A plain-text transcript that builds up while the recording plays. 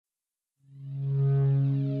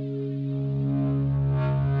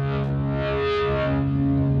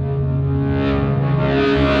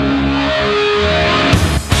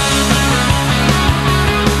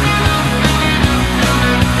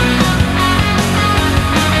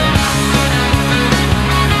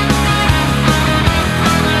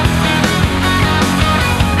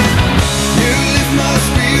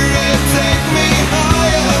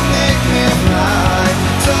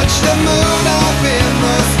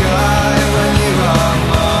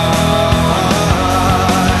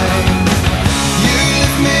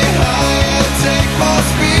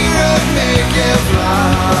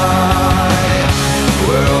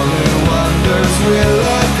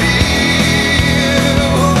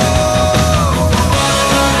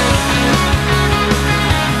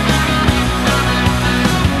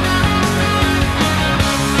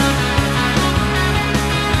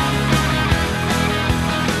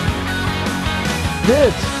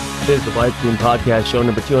This is the Widescreen Podcast, show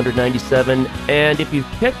number 297, and if you've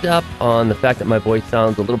picked up on the fact that my voice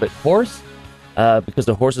sounds a little bit hoarse, because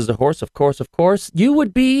a horse is a horse, of course, you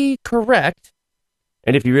would be correct.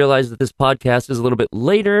 And if you realize that this podcast is a little bit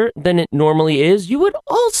later than it normally is, you would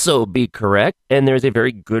also be correct, and there's a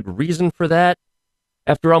very good reason for that.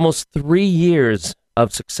 After almost 3 years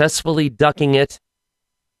of successfully ducking it,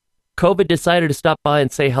 COVID decided to stop by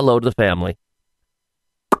and say hello to the family.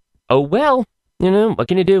 Oh, well. You know, what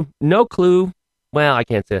can you do? No clue. Well, I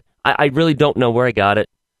can't say it. I really don't know where I got it.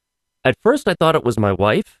 At first, I thought it was my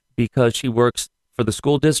wife because she works for the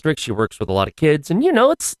school district. She works with a lot of kids. And, you know,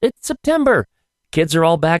 it's September. Kids are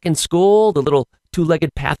all back in school. The little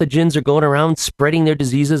two-legged pathogens are going around spreading their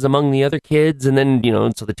diseases among the other kids. And then, you know,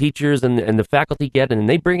 so the teachers and the faculty get it and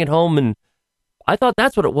they bring it home. And I thought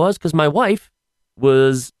that's what it was because my wife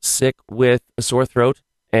was sick with a sore throat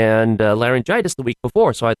and laryngitis the week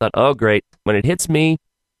before. So I thought, oh, great. When it hits me,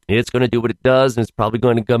 it's going to do what it does, and it's probably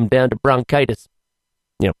going to come down to bronchitis.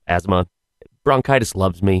 You know, asthma. Bronchitis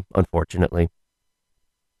loves me, unfortunately.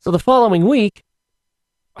 So the following week,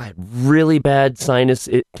 I had really bad sinus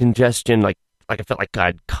congestion. Like I felt like I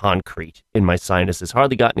had concrete in my sinuses.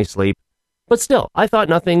 Hardly got any sleep. But still, I thought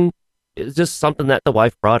nothing. It was just something that the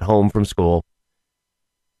wife brought home from school.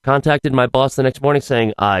 Contacted my boss the next morning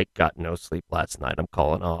saying, I got no sleep last night. I'm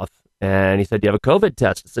calling off. And he said, do you have a COVID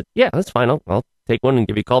test? I said, yeah, that's fine. I'll take one and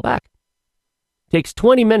give you a call back. Takes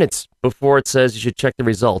 20 minutes before it says you should check the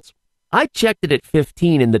results. I checked it at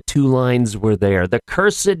 15 and the 2 lines were there. The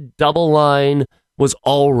cursed double line was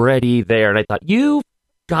already there. And I thought, you've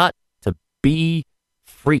got to be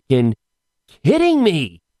freaking kidding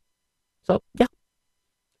me. So, yeah.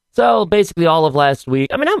 So basically all of last week,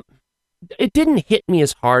 it didn't hit me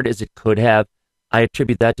as hard as it could have. I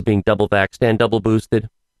attribute that to being double vaxxed and double boosted.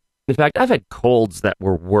 In fact, I've had colds that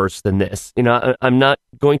were worse than this. You know, I'm not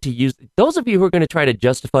going to use... Those of you who are going to try to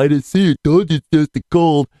justify it, see, it's just a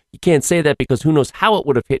cold. You can't say that because who knows how it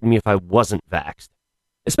would have hit me if I wasn't vaxxed.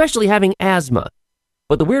 Especially having asthma.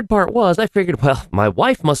 But the weird part was, I figured, well, my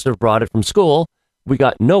wife must have brought it from school. We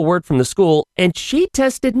got no word from the school, and she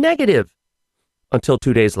tested negative. Until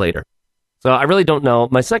 2 days later. So I really don't know.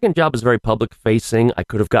 My second job is very public-facing. I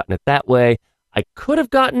could have gotten it that way. I could have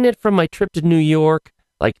gotten it from my trip to New York,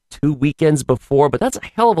 like 2 weekends before, but that's a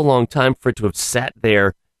hell of a long time for it to have sat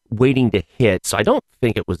there waiting to hit. So I don't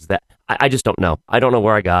think it was that. I just don't know. I don't know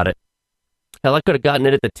where I got it. Hell, I could have gotten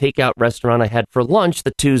it at the takeout restaurant I had for lunch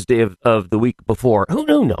the Tuesday of the week before.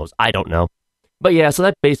 Who knows? I don't know. But yeah, so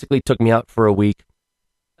that basically took me out for a week.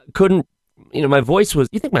 Couldn't, you know, my voice was,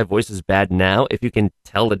 you think my voice is bad now, if you can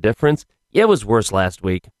tell the difference? Yeah, it was worse last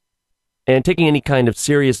week. And taking any kind of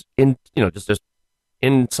serious, just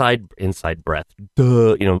inside breath,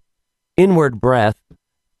 inward breath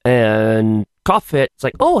and cough fit. It's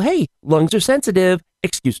like, oh, hey, lungs are sensitive.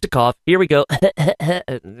 Excuse to cough. Here we go.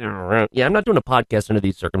 Yeah, I'm not doing a podcast under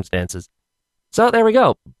these circumstances. So there we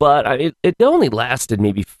go. But it only lasted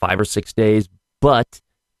maybe 5 or 6 days. But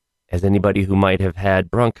as anybody who might have had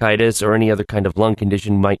bronchitis or any other kind of lung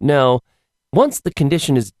condition might know, once the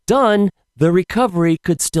condition is done, the recovery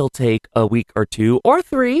could still take a week or 2 or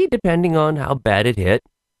 3, depending on how bad it hit.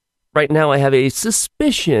 Right now, I have a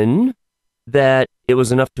suspicion that it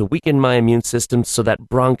was enough to weaken my immune system so that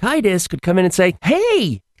bronchitis could come in and say,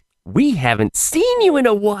 hey, we haven't seen you in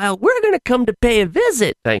a while. We're going to come to pay a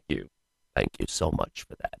visit. Thank you. Thank you so much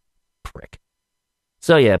for that, prick.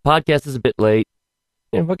 So yeah, podcast is a bit late.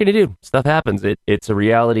 Yeah, what can you do? Stuff happens. It's a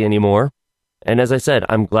reality anymore. And as I said,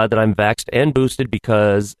 I'm glad that I'm vaxxed and boosted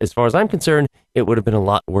because, as far as I'm concerned, it would have been a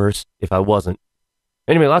lot worse if I wasn't.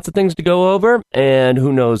 Anyway, lots of things to go over, and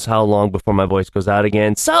who knows how long before my voice goes out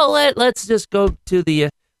again. So let's just go to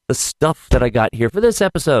the stuff that I got here for this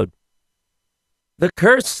episode. The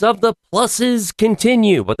curse of the pluses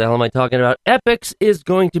continue. What the hell am I talking about? Epix is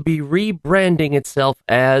going to be rebranding itself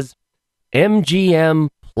as MGM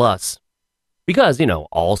Plus. Because, you know,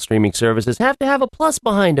 all streaming services have to have a plus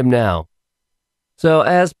behind them now. So,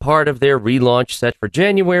 as part of their relaunch set for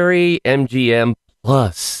January, MGM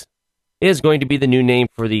Plus is going to be the new name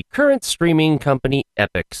for the current streaming company,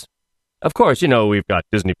 Epix. Of course, you know, we've got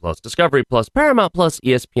Disney Plus, Discovery Plus, Paramount Plus,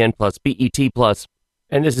 ESPN Plus, BET Plus.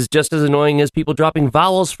 And this is just as annoying as people dropping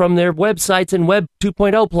vowels from their websites in Web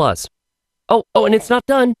 2.0 Plus. Oh, and it's not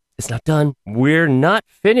done. It's not done. We're not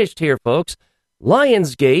finished here, folks.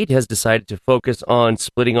 Lionsgate has decided to focus on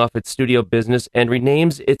splitting off its studio business and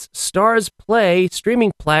renames its Stars Play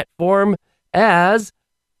streaming platform as,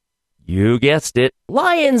 you guessed it,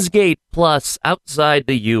 Lionsgate Plus outside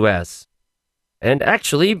the U.S. And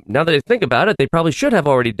actually, now that I think about it, they probably should have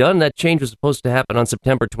already done. That change was supposed to happen on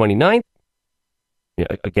September 29th.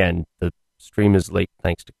 again, the stream is late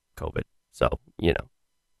thanks to COVID. So,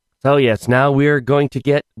 So, yes, now we're going to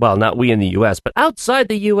get, well, not we in the U.S., but outside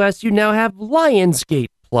the U.S., you now have Lionsgate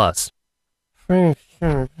Plus.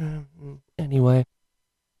 Anyway,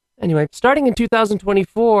 starting in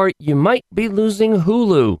 2024, you might be losing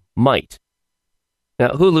Hulu. Might. Now,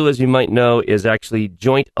 Hulu, as you might know, is actually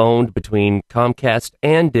joint owned between Comcast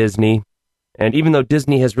and Disney. And even though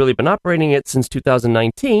Disney has really been operating it since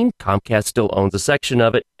 2019, Comcast still owns a section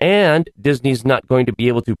of it, and Disney's not going to be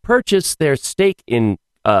able to purchase their stake in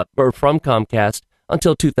or from Comcast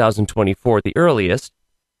until 2024 at the earliest.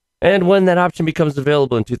 And when that option becomes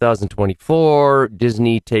available in 2024,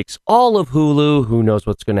 Disney takes all of Hulu. Who knows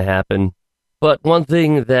what's going to happen? But one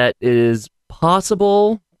thing that is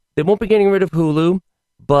possible, they won't be getting rid of Hulu,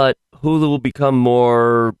 but Hulu will become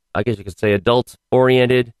more, I guess you could say,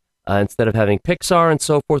 adult-oriented. Instead of having Pixar and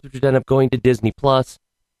so forth, which would end up going to Disney+.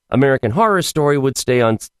 American Horror Story would stay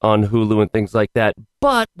on Hulu and things like that.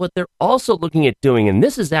 But what they're also looking at doing, and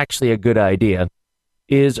this is actually a good idea,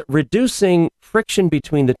 is reducing friction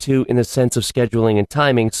between the two in the sense of scheduling and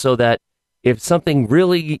timing so that if something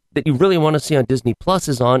that you really want to see on Disney Plus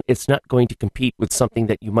is on, it's not going to compete with something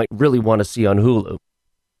that you might really want to see on Hulu.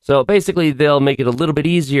 So basically, they'll make it a little bit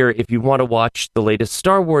easier if you want to watch the latest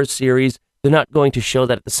Star Wars series. They're not going to show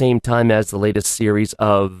that at the same time as the latest series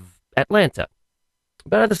of Atlanta.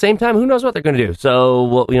 But at the same time, who knows what they're going to do?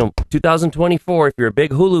 So, 2024, if you're a big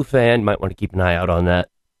Hulu fan, you might want to keep an eye out on that.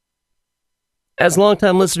 As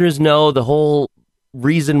longtime listeners know, the whole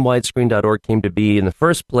reason widescreen.org came to be in the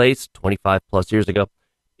first place, 25 plus years ago,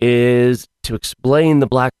 is to explain the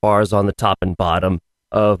black bars on the top and bottom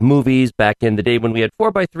of movies back in the day when we had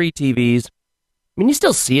 4x3 TVs. I mean, you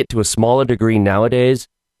still see it to a smaller degree nowadays,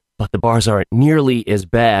 but the bars aren't nearly as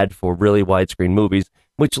bad for really widescreen movies,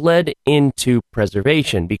 which led into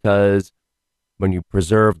preservation, because when you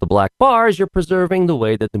preserve the black bars, you're preserving the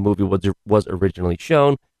way that the movie was originally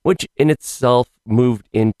shown, which in itself moved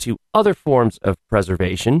into other forms of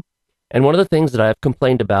preservation. And one of the things that I've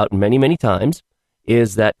complained about many, many times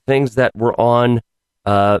is that things that were on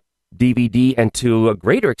DVD and to a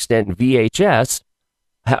greater extent VHS,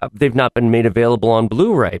 they've not been made available on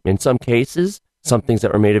Blu-ray. In some cases, some things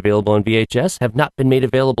that were made available on VHS have not been made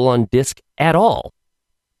available on disc at all.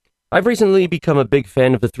 I've recently become a big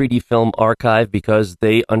fan of the 3D Film Archive because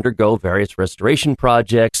they undergo various restoration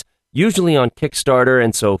projects, usually on Kickstarter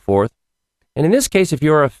and so forth. And in this case, if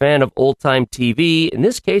you're a fan of old-time TV, in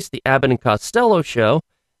this case, the Abbott and Costello show,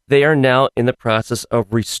 they are now in the process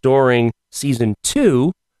of restoring Season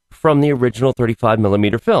 2 from the original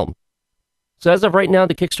 35mm film. So as of right now,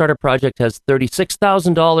 the Kickstarter project has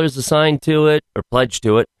 $36,000 assigned to it, or pledged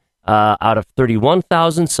to it, out of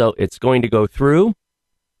 $31,000, so it's going to go through.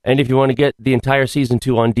 And if you want to get the entire Season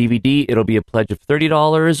 2 on DVD, it'll be a pledge of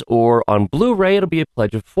 $30, or on Blu-ray, it'll be a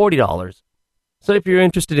pledge of $40. So if you're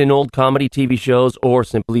interested in old comedy TV shows, or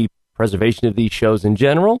simply preservation of these shows in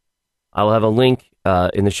general, I will have a link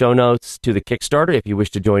in the show notes to the Kickstarter if you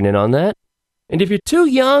wish to join in on that. And if you're too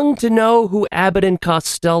young to know who Abbott and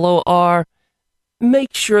Costello are,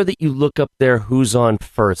 make sure that you look up their Who's On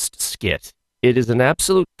First skit. It is an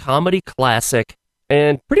absolute comedy classic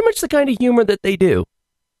and pretty much the kind of humor that they do.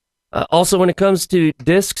 Also, when it comes to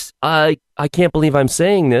discs, I can't believe I'm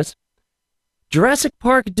saying this, Jurassic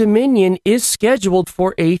Park Dominion is scheduled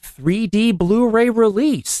for a 3D Blu-ray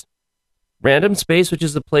release. Random Space, which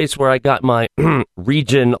is the place where I got my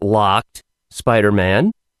region-locked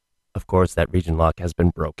Spider-Man. Of course, that region lock has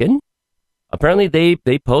been broken. Apparently, they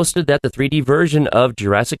posted that the 3D version of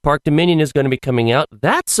Jurassic Park Dominion is going to be coming out.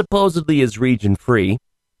 That supposedly is region-free.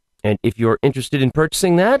 And if you're interested in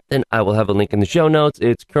purchasing that, then I will have a link in the show notes.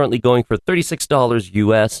 It's currently going for $36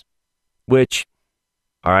 US, which,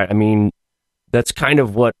 all right, I mean, that's kind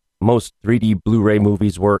of what most 3D Blu-ray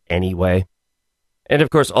movies were anyway. And of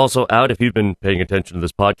course, also out, if you've been paying attention to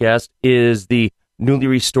this podcast, is the newly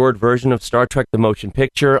restored version of Star Trek The Motion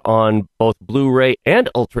Picture on both Blu-ray and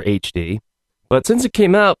Ultra HD. But since it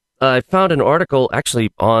came out, I found an article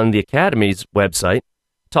actually on the Academy's website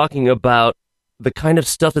talking about the kind of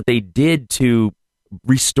stuff that they did to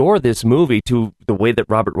restore this movie to the way that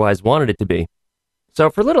Robert Wise wanted it to be. So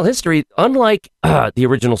for a little history, unlike the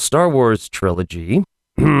original Star Wars trilogy,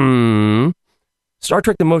 Star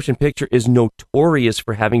Trek The Motion Picture is notorious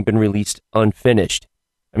for having been released unfinished.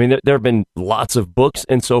 I mean, there have been lots of books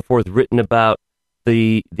and so forth written about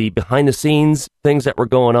the behind-the-scenes things that were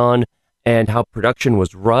going on and how production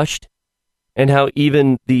was rushed, and how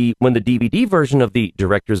even when the DVD version of the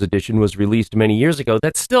director's edition was released many years ago,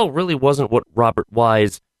 that still really wasn't what Robert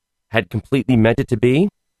Wise had completely meant it to be.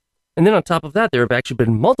 And then on top of that, there have actually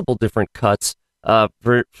been multiple different cuts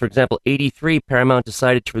For example, 83, Paramount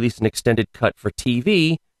decided to release an extended cut for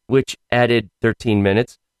TV, which added 13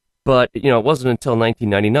 minutes. But, it wasn't until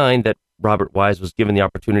 1999 that Robert Wise was given the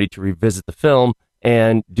opportunity to revisit the film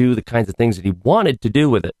and do the kinds of things that he wanted to do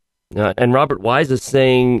with it. And Robert Wise is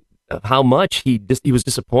saying how much he was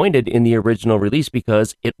disappointed in the original release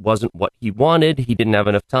because it wasn't what he wanted. He didn't have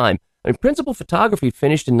enough time. Principal photography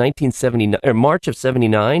finished in 1979 or March of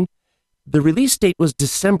 79. The release date was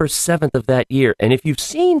December 7th of that year. And if you've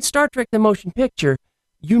seen Star Trek the Motion Picture,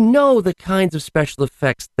 you know the kinds of special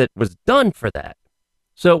effects that was done for that.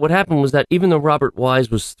 So what happened was that even though Robert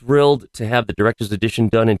Wise was thrilled to have the director's edition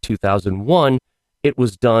done in 2001, it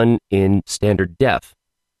was done in standard def.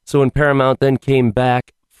 So when Paramount then came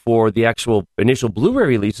back for the actual initial Blu-ray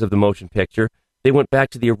release of the motion picture, they went back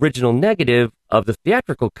to the original negative of the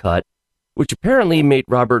theatrical cut, which apparently made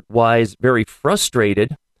Robert Wise very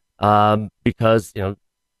frustrated because,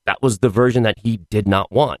 that was the version that he did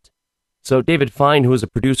not want. So David Fine, who was a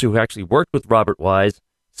producer who actually worked with Robert Wise,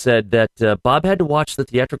 said that Bob had to watch the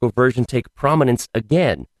theatrical version take prominence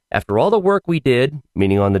again. After all the work we did,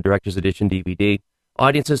 meaning on the director's edition DVD,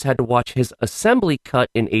 audiences had to watch his assembly cut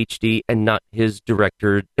in HD and not his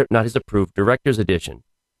approved director's edition.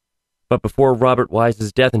 But before Robert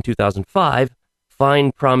Wise's death in 2005,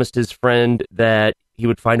 Fine promised his friend that he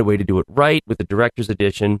would find a way to do it right with the director's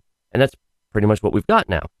edition, and that's pretty much what we've got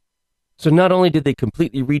now. So not only did they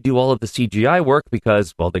completely redo all of the CGI work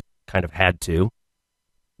because, well, they kind of had to,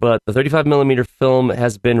 but the 35mm film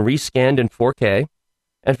has been rescanned in 4K,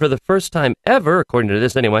 and for the first time ever, according to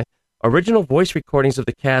this anyway, original voice recordings of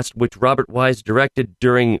the cast, which Robert Wise directed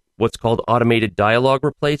during what's called automated dialogue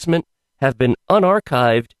replacement, have been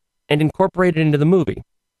unarchived and incorporated into the movie.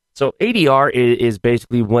 So ADR is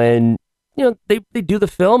basically when, they do the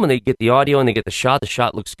film and they get the audio and they get the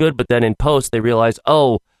shot looks good, but then in post they realize,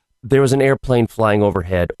 oh, there was an airplane flying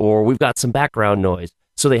overhead, or we've got some background noise.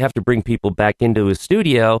 So they have to bring people back into a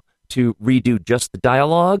studio to redo just the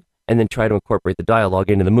dialogue and then try to incorporate the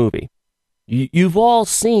dialogue into the movie. You've all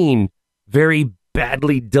seen very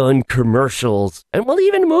badly done commercials, and well,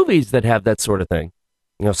 even movies that have that sort of thing.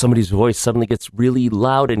 Somebody's voice suddenly gets really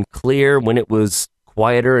loud and clear when it was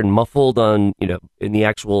quieter and muffled on, in the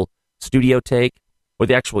actual studio take, or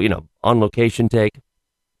the actual, on location take.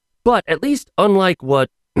 But at least unlike what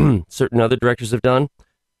certain other directors have done,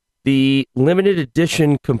 the limited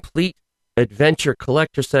edition complete adventure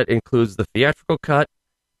collector set includes the theatrical cut,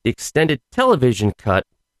 the extended television cut,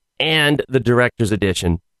 and the director's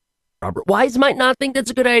edition. Robert Wise might not think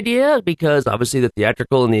that's a good idea because obviously the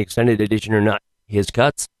theatrical and the extended edition are not his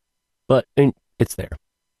cuts, but it's there.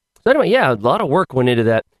 So anyway, yeah, a lot of work went into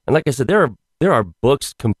that. And like I said, there are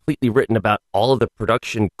books completely written about all of the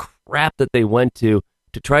production crap that they went to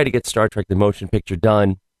try to get Star Trek the Motion Picture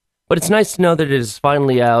done. But it's nice to know that it is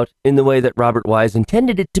finally out in the way that Robert Wise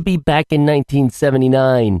intended it to be back in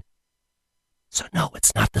 1979. So no,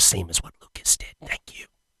 it's not the same as what Lucas did. Thank you.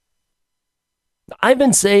 I've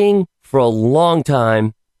been saying for a long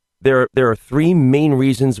time there are three main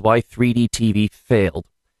reasons why 3D TV failed.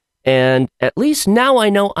 And at least now I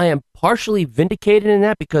know I am partially vindicated in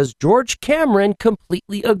that because George Cameron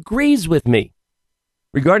completely agrees with me.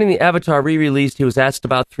 Regarding the Avatar re-release, he was asked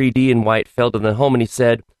about 3D and why it failed in the home, and he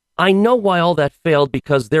said, I know why all that failed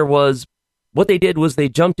because what they did was they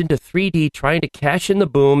jumped into 3D trying to cash in the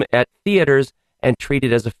boom at theaters and treat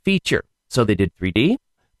it as a feature. So they did 3D,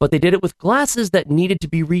 but they did it with glasses that needed to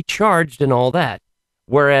be recharged and all that.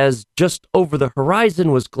 Whereas just over the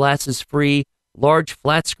horizon was glasses-free, large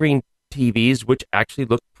flat-screen TVs, which actually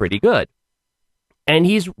looked pretty good. And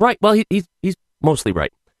he's right. Well, he's mostly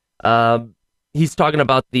right. He's talking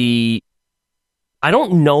about I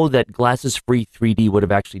don't know that glasses-free 3D would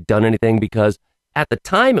have actually done anything because at the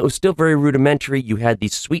time it was still very rudimentary. You had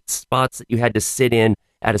these sweet spots that you had to sit in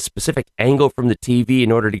at a specific angle from the TV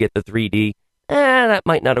in order to get the 3D. That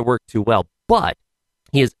might not have worked too well. But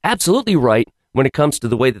he is absolutely right when it comes to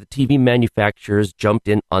the way that the TV manufacturers jumped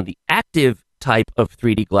in on the active type of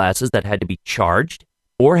 3D glasses that had to be charged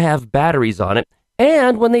or have batteries on it.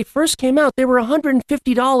 And when they first came out, they were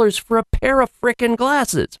 $150 for a pair of frickin'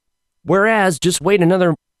 glasses. Whereas just wait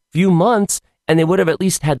another few months and they would have at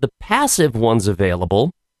least had the passive ones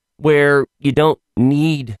available where you don't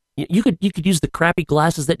need, you could use the crappy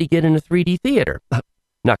glasses that you get in a 3D theater.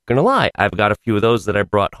 Not gonna lie, I've got a few of those that I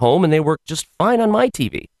brought home and they work just fine on my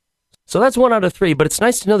TV. So that's 1 out of 3, but it's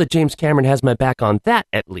nice to know that James Cameron has my back on that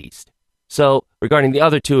at least. So regarding the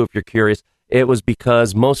other two, if you're curious, it was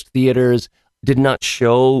because most theaters did not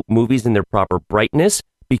show movies in their proper brightness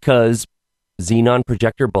because xenon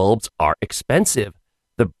projector bulbs are expensive.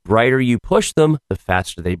 The brighter you push them, the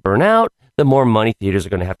faster they burn out, the more money theaters are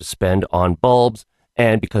going to have to spend on bulbs.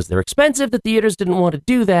 And because they're expensive, the theaters didn't want to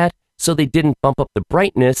do that, so they didn't bump up the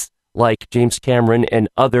brightness like James Cameron and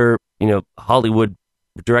other, Hollywood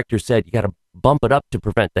directors said, you got to bump it up to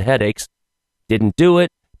prevent the headaches. Didn't do it.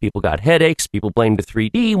 People got headaches. People blamed the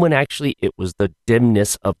 3D when actually it was the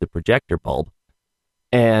dimness of the projector bulb.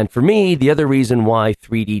 And for me, the other reason why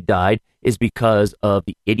 3D died is because of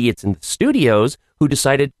the idiots in the studios who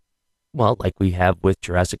decided, well, like we have with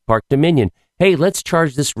Jurassic Park Dominion, hey, let's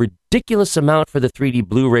charge this ridiculous amount for the 3D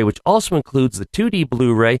Blu-ray, which also includes the 2D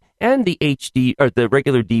Blu-ray and the HD or the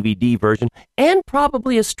regular DVD version, and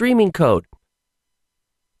probably a streaming code,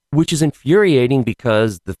 which is infuriating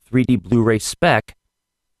because the 3D Blu-ray spec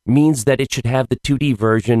means that it should have the 2D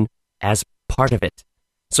version as part of it.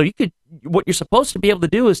 So what you're supposed to be able to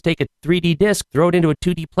do is take a 3D disc, throw it into a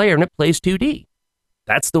 2D player, and it plays 2D.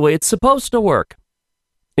 That's the way it's supposed to work.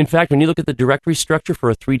 In fact, when you look at the directory structure for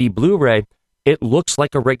a 3D Blu-ray, it looks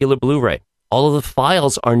like a regular Blu-ray. All of the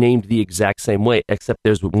files are named the exact same way, except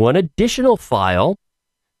there's one additional file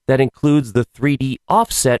that includes the 3D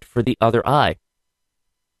offset for the other eye.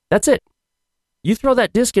 That's it. You throw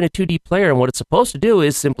that disc in a 2D player, and what it's supposed to do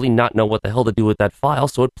is simply not know what the hell to do with that file,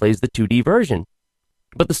 so it plays the 2D version.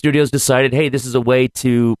 But the studios decided, hey, this is a way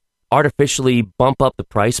to artificially bump up the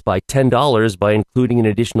price by $10 by including an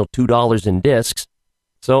additional $2 in discs.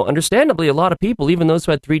 So understandably, a lot of people, even those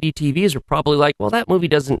who had 3D TVs, were probably like, well, that movie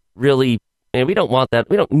doesn't really, we don't want that.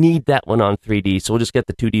 We don't need that one on 3D, so we'll just get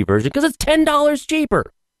the 2D version because it's $10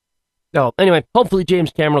 cheaper. So anyway, hopefully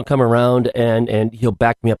James Cameron will come around and he'll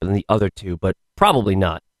back me up in the other two, but probably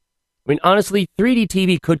not. I mean, honestly, 3D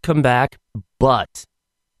TV could come back, but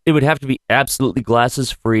it would have to be absolutely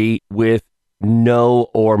glasses free with no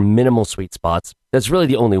or minimal sweet spots. That's really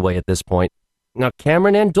the only way at this point. Now,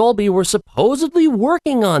 Cameron and Dolby were supposedly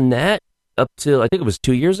working on that up till, I think it was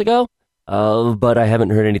 2 years ago, but I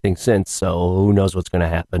haven't heard anything since, so who knows what's going to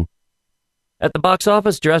happen. At the box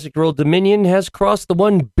office, Jurassic World Dominion has crossed the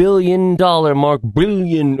 $1 billion mark.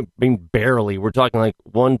 Billion, I mean, barely. We're talking like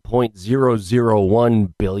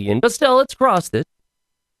 1.001 billion, but still, it's crossed it.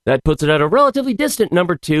 That puts it at a relatively distant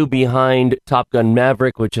number 2 behind Top Gun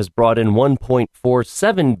Maverick, which has brought in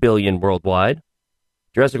 $1.47 billion worldwide.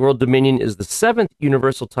 Jurassic World Dominion is the 7th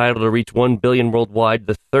Universal title to reach $1 billion worldwide,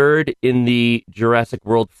 the 3rd in the Jurassic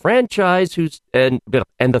World franchise, and the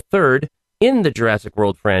 3rd in the Jurassic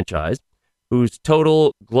World franchise, whose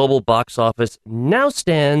total global box office now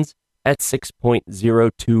stands at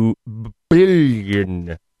 $6.02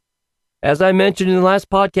 billion. As I mentioned in the last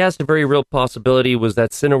podcast, a very real possibility was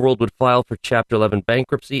that Cineworld would file for Chapter 11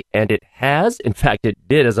 bankruptcy, and it has. In fact, it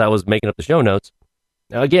did as I was making up the show notes.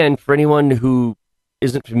 Now, again, for anyone who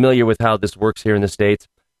isn't familiar with how this works here in the States,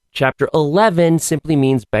 Chapter 11 simply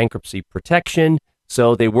means bankruptcy protection.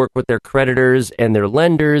 So they work with their creditors and their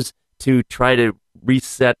lenders to try to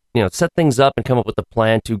set things up and come up with a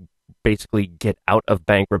plan to basically get out of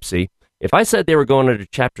bankruptcy. If I said they were going under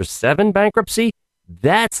Chapter 7 bankruptcy,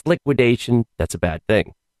 that's liquidation. That's a bad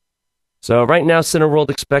thing. So right now, Cineworld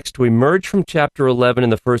expects to emerge from Chapter 11 in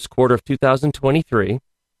the first quarter of 2023.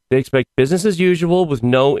 They expect business as usual with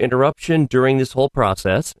no interruption during this whole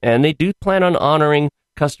process, and they do plan on honoring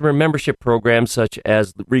customer membership programs such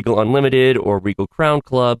as Regal Unlimited or Regal Crown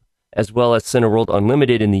Club, as well as Cineworld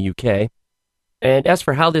Unlimited in the UK. And as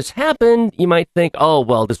for how this happened, you might think, oh,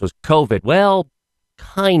 well, this was COVID. Well,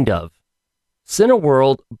 kind of.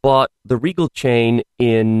 Cineworld bought the Regal chain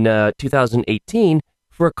in 2018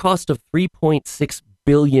 for a cost of $3.6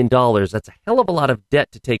 billion. That's a hell of a lot of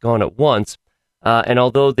debt to take on at once. And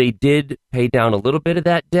although they did pay down a little bit of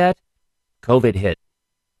that debt, COVID hit.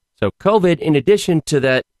 So COVID, in addition to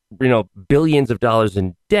that, billions of dollars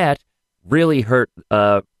in debt, really hurt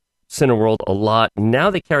Cineworld a lot. Now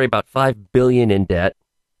they carry about $5 billion in debt.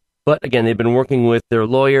 But again, they've been working with their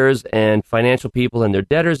lawyers and financial people and their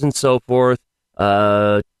debtors and so forth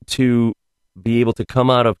to be able to come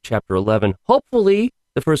out of Chapter 11, hopefully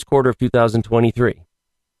the first quarter of 2023.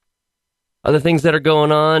 Other things that are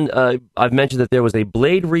going on, I've mentioned that there was a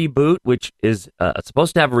Blade reboot, which is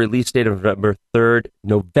supposed to have a release date of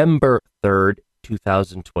November 3rd,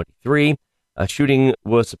 2023. Shooting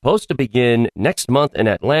was supposed to begin next month in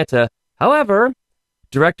Atlanta. However,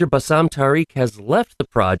 director Bassam Tariq has left the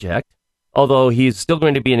project. Although he's still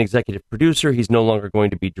going to be an executive producer, he's no longer going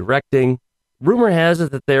to be directing. Rumor has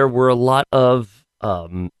it that there were a lot of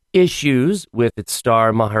issues with its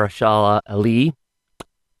star Mahershala Ali.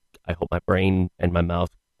 I hope my brain and my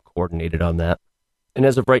mouth coordinated on that. And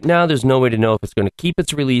as of right now, there's no way to know if it's going to keep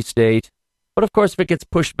its release date. But of course, if it gets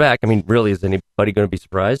pushed back, really, is anybody going to be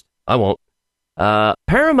surprised? I won't.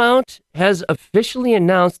 Paramount has officially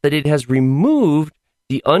announced that it has removed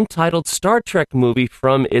the untitled Star Trek movie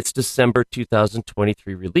from its December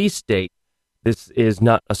 2023 release date. This is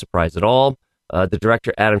not a surprise at all. The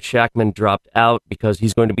director, Adam Shackman, dropped out because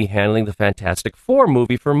he's going to be handling the Fantastic Four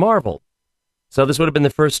movie for Marvel. So this would have been the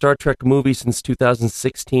first Star Trek movie since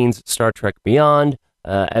 2016's Star Trek Beyond.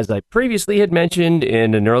 As I previously had mentioned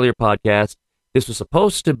in an earlier podcast, this was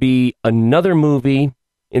supposed to be another movie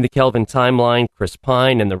in the Kelvin timeline, Chris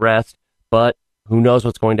Pine and the rest, but who knows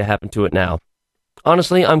what's going to happen to it now.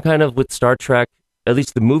 Honestly, I'm kind of with Star Trek, at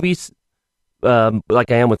least the movies, like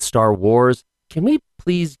I am with Star Wars. Can we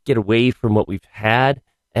please get away from what we've had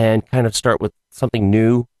and kind of start with something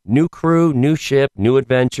new? New crew, new ship, new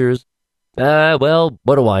adventures. Well,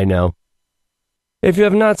 what do I know? If you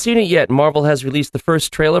have not seen it yet, Marvel has released the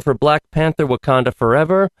first trailer for Black Panther Wakanda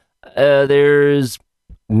Forever. There's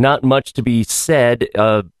not much to be said,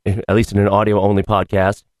 at least in an audio-only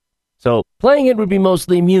podcast. So playing it would be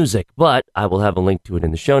mostly music, but I will have a link to it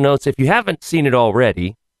in the show notes. If you haven't seen it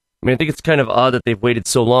already, I mean, I think it's kind of odd that they've waited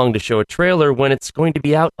so long to show a trailer when it's going to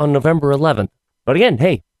be out on November 11th. But again,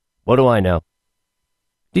 hey, what do I know?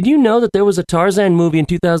 Did you know that there was a Tarzan movie in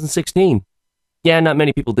 2016? Yeah, not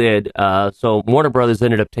many people did. So Warner Brothers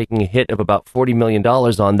ended up taking a hit of about $40 million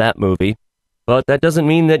on that movie. But that doesn't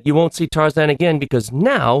mean that you won't see Tarzan again, because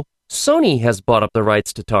now Sony has bought up the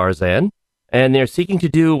rights to Tarzan, and they're seeking to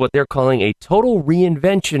do what they're calling a total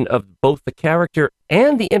reinvention of both the character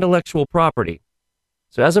and the intellectual property.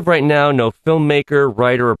 So as of right now, no filmmaker,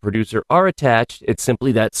 writer, or producer are attached. It's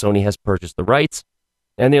simply that Sony has purchased the rights,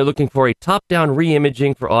 and they're looking for a top-down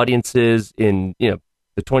re-imaging for audiences in, the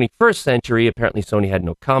 21st century. Apparently Sony had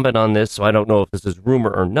no comment on this, so I don't know if this is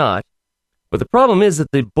rumor or not. But the problem is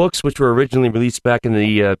that the books, which were originally released back in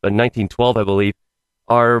the 1912, I believe,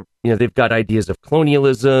 are, they've got ideas of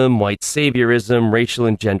colonialism, white saviorism, racial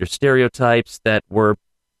and gender stereotypes that were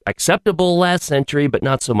acceptable last century, but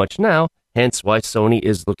not so much now, hence why Sony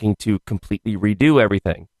is looking to completely redo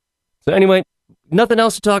everything. So anyway, nothing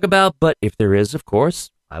else to talk about, but if there is, of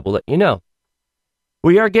course, I will let you know.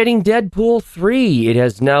 We are getting Deadpool 3. It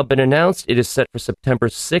has now been announced. It is set for September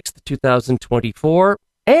 6th, 2024,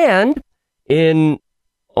 and in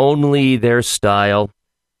only their style,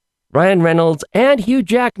 Ryan Reynolds and Hugh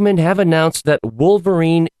Jackman have announced that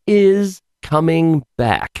Wolverine is coming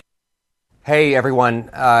back. Hey everyone,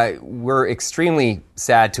 we're extremely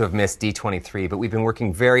sad to have missed D23, but we've been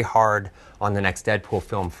working very hard on the next Deadpool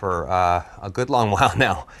film for a good long while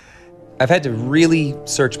now. I've had to really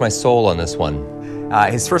search my soul on this one.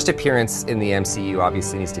 His first appearance in the MCU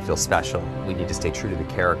obviously needs to feel special. We need to stay true to the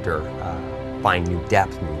character, find new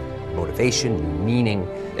depth, new motivation, new meaning.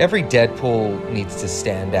 Every Deadpool needs to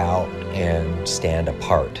stand out and stand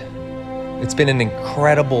apart. It's been an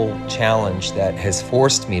incredible challenge that has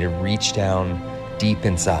forced me to reach down deep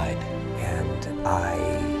inside. And I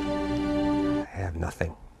have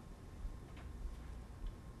nothing.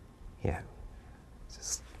 Yeah, it's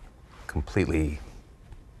just completely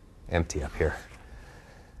empty up here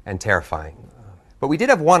and terrifying. But we did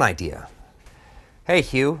have one idea. Hey,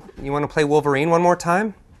 Hugh, you want to play Wolverine one more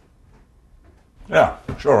time? Yeah,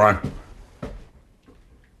 sure, Ryan.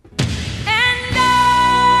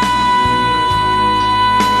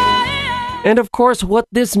 And of course, what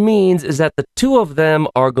this means is that the two of them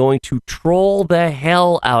are going to troll the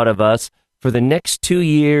hell out of us for the next 2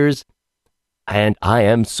 years, and I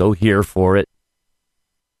am so here for it.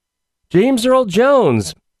 James Earl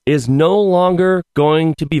Jones is no longer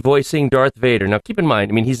going to be voicing Darth Vader. Now, keep in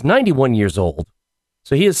mind, he's 91 years old,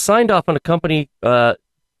 so he has signed off on a company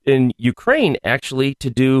in Ukraine, actually, to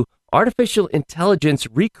do artificial intelligence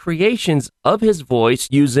recreations of his voice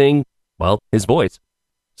using, his voice.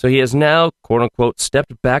 So he has now, quote-unquote,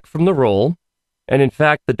 stepped back from the role, and in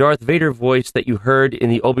fact, the Darth Vader voice that you heard in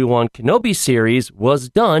the Obi-Wan Kenobi series was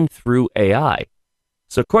done through AI.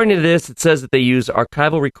 So according to this, it says that they use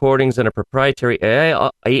archival recordings and a proprietary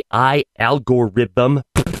AI algorithm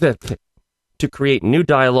to create new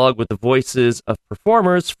dialogue with the voices of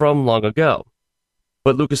performers from long ago.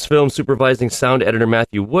 But Lucasfilm supervising sound editor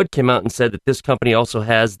Matthew Wood came out and said that this company also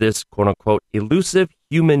has this, quote-unquote, elusive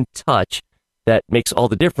human touch that makes all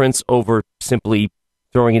the difference over simply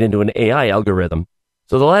throwing it into an AI algorithm.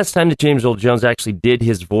 So the last time that James Earl Jones actually did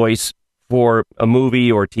his voice for a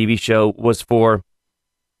movie or TV show was for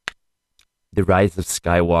The Rise of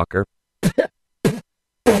Skywalker.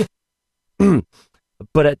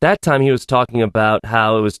 But at that time, he was talking about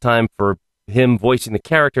how it was time for him voicing the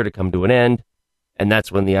character to come to an end, and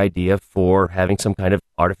that's when the idea for having some kind of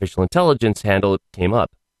artificial intelligence handle it came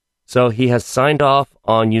up. So he has signed off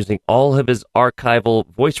on using all of his archival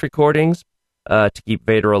voice recordings. to keep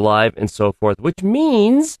Vader alive and so forth, which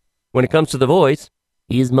means when it comes to the voice,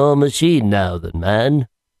 he's more machine now than man.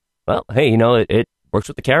 Well, hey, it works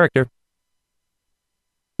with the character.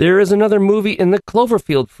 There is another movie in the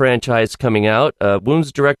Cloverfield franchise coming out.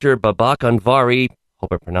 Wounds director Babak Anvari,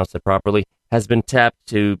 hope I pronounced that properly, has been tapped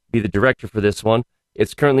to be the director for this one.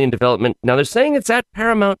 It's currently in development. Now, they're saying it's at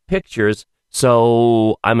Paramount Pictures,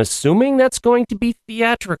 so I'm assuming that's going to be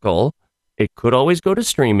theatrical. It could always go to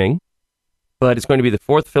streaming, but it's going to be the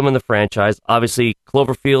fourth film in the franchise. Obviously,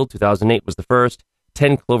 Cloverfield, 2008 was the first.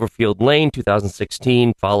 10 Cloverfield Lane,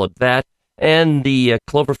 2016, followed that. And the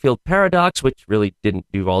Cloverfield Paradox, which really didn't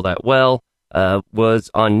do all that well, was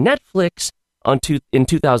on Netflix in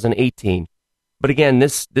 2018. But again,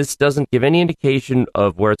 this doesn't give any indication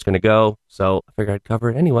of where it's going to go, so I figured I'd cover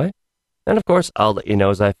it anyway. And of course, I'll let you know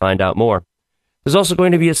as I find out more. There's also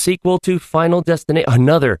going to be a sequel to Final Destination,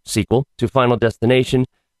 another sequel to Final Destination.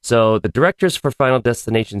 So the directors for Final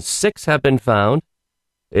Destination 6 have been found.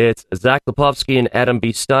 It's Zach Lipovsky and Adam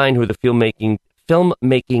B. Stein, who are the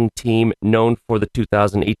filmmaking team known for the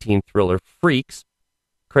 2018 thriller Freaks.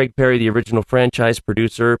 Craig Perry, the original franchise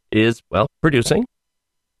producer, is, producing.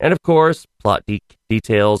 And of course, plot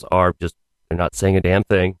details are they're not saying a damn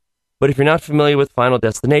thing. But if you're not familiar with Final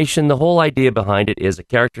Destination, the whole idea behind it is a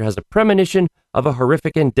character has a premonition of a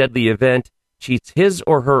horrific and deadly event, cheats his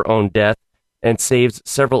or her own death, and saves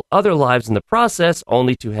several other lives in the process,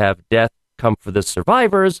 only to have death come for the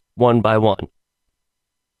survivors one by one.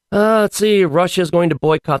 Let's see, Russia is going to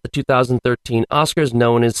boycott the 2013 Oscars.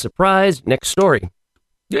 No one is surprised. Next story.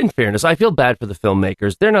 In fairness, I feel bad for the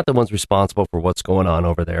filmmakers. They're not the ones responsible for what's going on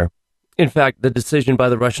over there. In fact, the decision by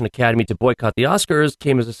the Russian Academy to boycott the Oscars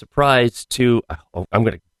came as a surprise to, I'm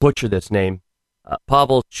going to butcher this name,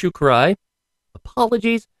 Pavel Chukrai,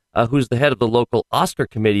 apologies, who's the head of the local Oscar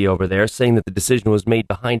committee over there, saying that the decision was made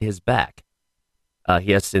behind his back.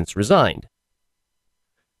 He has since resigned.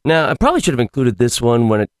 Now, I probably should have included this one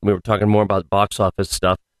when we were talking more about box office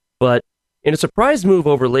stuff, but in a surprise move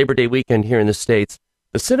over Labor Day weekend here in the States,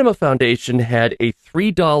 the Cinema Foundation had a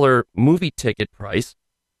 $3 movie ticket price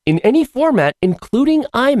in any format, including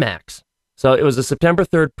IMAX. So it was a September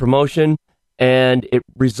 3rd promotion, and it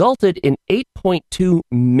resulted in 8.2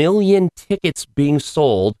 million tickets being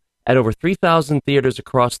sold at over 3,000 theaters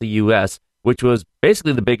across the U.S., which was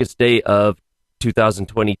basically the biggest day of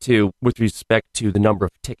 2022 with respect to the number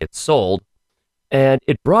of tickets sold. And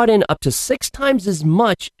it brought in up to 6 times as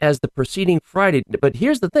much as the preceding Friday. But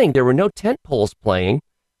here's the thing, there were no tentpoles playing.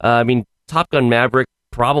 Top Gun Maverick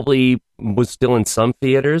probably was still in some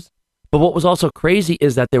theaters. But what was also crazy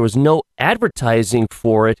is that there was no advertising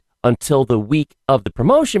for it until the week of the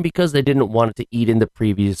promotion because they didn't want it to eat in the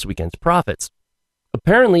previous weekend's profits.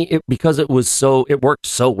 Apparently, because it worked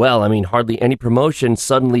so well. Hardly any promotion,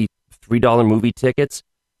 suddenly $3 movie tickets,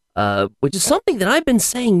 which is something that I've been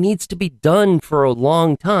saying needs to be done for a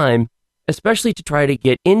long time, especially to try to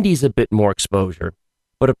get indies a bit more exposure.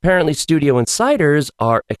 But apparently studio insiders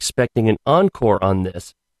are expecting an encore on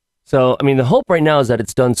this. So, the hope right now is that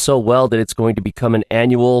it's done so well that it's going to become an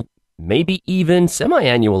annual, maybe even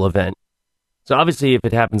semi-annual event. So obviously if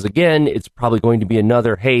it happens again, it's probably going to be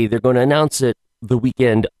another, hey, they're going to announce it the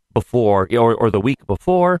weekend before or the week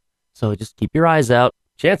before. So just keep your eyes out.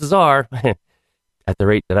 Chances are, at the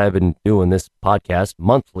rate that I've been doing this podcast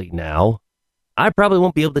monthly now, I probably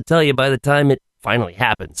won't be able to tell you by the time it finally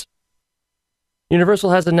happens.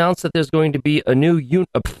 Universal has announced that there's going to be a new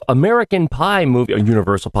American Pie movie,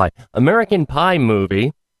 American Pie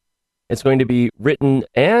movie. It's going to be written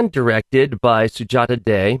and directed by Sujata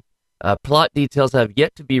Day. Plot details have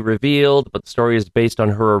yet to be revealed, but the story is based on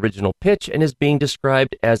her original pitch and is being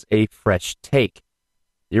described as a fresh take.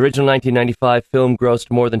 The original 1995 film grossed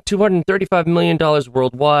more than $235 million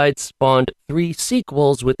worldwide, spawned 3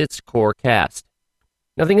 sequels with its core cast.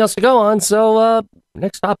 Nothing else to go on, so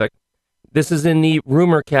next topic. This is in the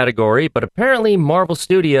rumor category, but apparently Marvel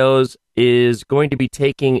Studios is going to be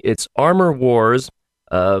taking its Armor Wars,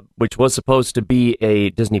 which was supposed to be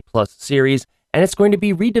a Disney Plus series, and it's going to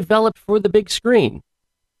be redeveloped for the big screen.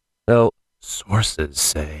 So, sources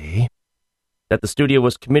say that the studio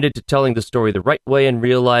was committed to telling the story the right way and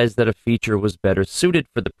realized that a feature was better suited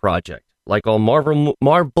for the project. Like all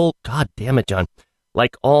Marvel, God damn it, John.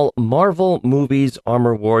 Like all Marvel movies,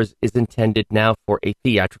 Armor Wars is intended now for a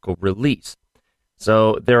theatrical release.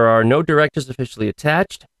 So there are no directors officially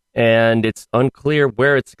attached, and it's unclear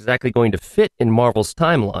where it's exactly going to fit in Marvel's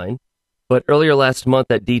timeline. But earlier last month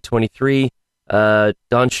at D23,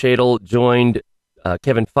 Don Cheadle joined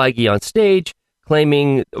Kevin Feige on stage,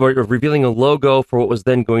 claiming or revealing a logo for what was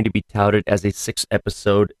then going to be touted as a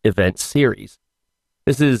 6-episode event series.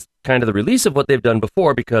 This is kind of the release of what they've done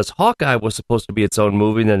before because Hawkeye was supposed to be its own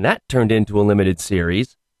movie, and then that turned into a limited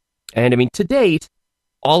series. And I mean, to date,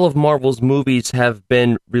 all of Marvel's movies have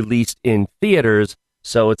been released in theaters,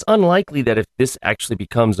 so it's unlikely that if this actually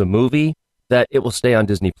becomes a movie, that it will stay on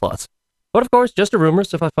Disney+. But of course, just a rumor,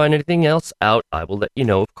 so if I find anything else out, I will let you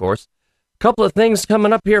know, of course. A couple of things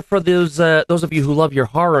coming up here for those of you who love your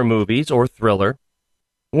horror movies or thriller.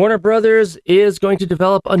 Warner Brothers is going to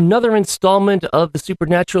develop another installment of the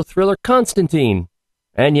supernatural thriller Constantine.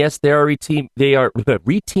 And yes, they are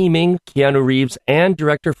reteaming Keanu Reeves and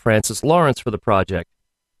director Francis Lawrence for the project.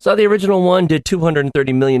 So the original one did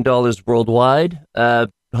 $230 million worldwide,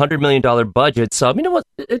 $100 million budget. So, you know what?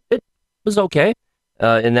 It was okay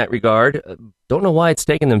in that regard. Don't know why it's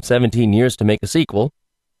taken them 17 years to make a sequel.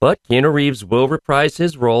 But Keanu Reeves will reprise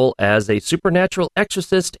his role as a supernatural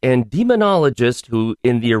exorcist and demonologist who,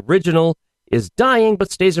 in the original, is dying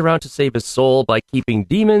but stays around to save his soul by keeping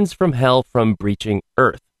demons from hell from breaching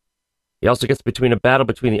Earth. He also gets between a battle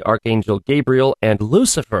between the Archangel Gabriel and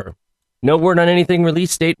Lucifer. No word on anything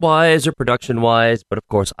release date-wise or production-wise, but of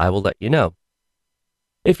course I will let you know.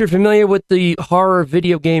 If you're familiar with the horror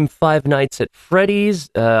video game Five Nights at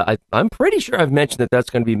Freddy's, I'm pretty sure I've mentioned that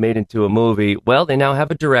that's going to be made into a movie. Well, they now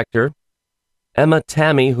have a director, Emma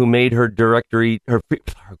Tammy, who made her directorial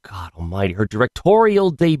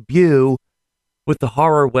debut with the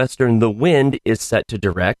horror western The Wind, is set to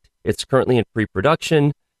direct. It's currently in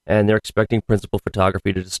pre-production, and they're expecting principal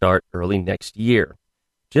photography to start early next year.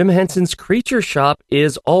 Jim Henson's Creature Shop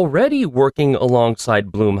is already working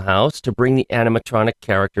alongside Blumhouse to bring the animatronic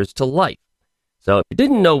characters to life. So if you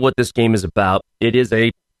didn't know what this game is about, it is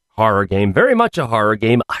a horror game, very much a horror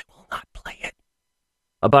game. I will not play it.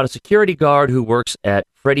 About a security guard who works at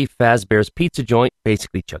Freddy Fazbear's Pizza Joint,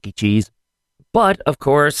 basically Chuck E. Cheese. But, of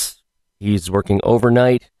course, he's working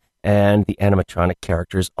overnight, and the animatronic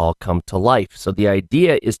characters all come to life. So the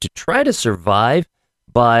idea is to try to survive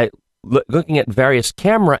by looking at various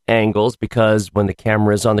camera angles, because when the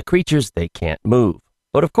camera is on the creatures, they can't move.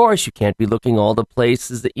 But of course, you can't be looking all the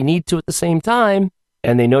places that you need to at the same time,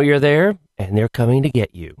 and they know you're there, and they're coming to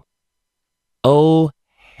get you. Oh,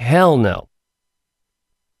 hell no.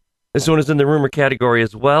 This one is in the rumor category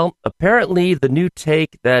as well. Apparently, the new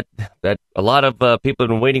take that a lot of people have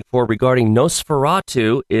been waiting for regarding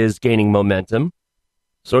Nosferatu is gaining momentum.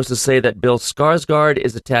 Sources say that Bill Skarsgård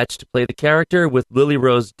is attached to play the character, with Lily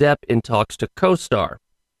Rose Depp in talks to co-star.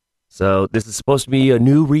 So this is supposed to be a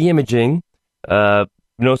new reimaging.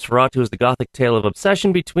 Nosferatu is the gothic tale of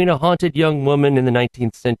obsession between a haunted young woman in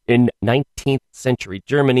 19th century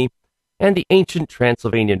Germany and the ancient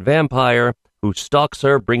Transylvanian vampire who stalks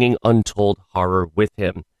her, bringing untold horror with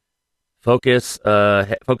him. Focus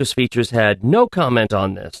Features had no comment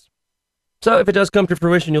on this. So if it does come to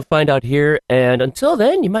fruition, you'll find out here. And until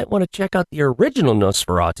then, you might want to check out the original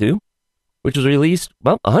Nosferatu, which was released,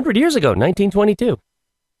 100 years ago, 1922.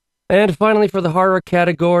 And finally, for the horror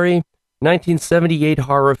category, 1978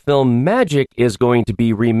 horror film Magic is going to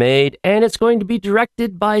be remade, and it's going to be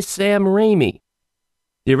directed by Sam Raimi.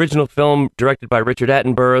 The original film, directed by Richard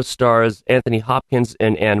Attenborough, stars Anthony Hopkins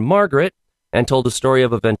and Anne Margaret, and told the story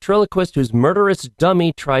of a ventriloquist whose murderous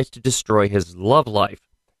dummy tries to destroy his love life.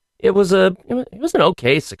 It was an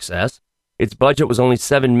okay success. Its budget was only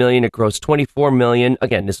 $7 million. It grossed $24 million.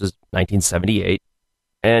 Again, this was 1978,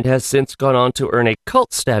 and has since gone on to earn a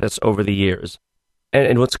cult status over the years.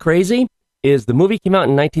 And what's crazy is the movie came out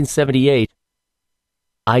in 1978.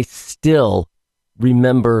 I still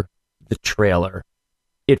remember the trailer.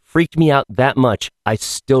 It freaked me out that much. I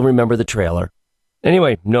still remember the trailer.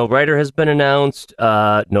 Anyway, no writer has been announced,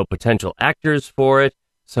 no potential actors for it.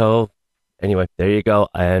 So anyway, there you go.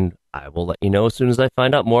 And I will let you know as soon as I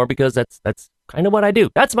find out more, because that's kind of what I do.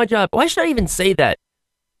 That's my job. Why should I even say that?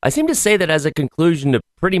 I seem to say that as a conclusion to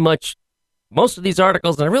pretty much most of these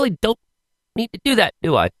articles, and I really don't need to do that,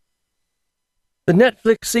 do I? The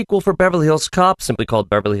Netflix sequel for Beverly Hills Cop, simply called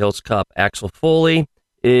Beverly Hills Cop Axel Foley,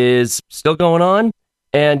 is still going on.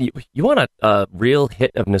 And you want a real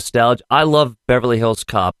hit of nostalgia? I love Beverly Hills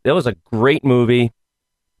Cop. It was a great movie.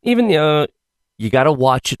 Even, you got to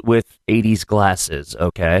watch it with 80s glasses,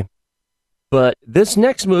 okay? But this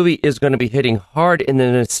next movie is going to be hitting hard in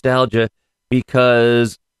the nostalgia,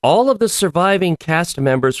 because all of the surviving cast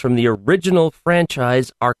members from the original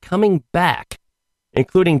franchise are coming back,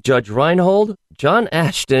 including Judge Reinhold, John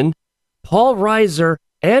Ashton, Paul Reiser,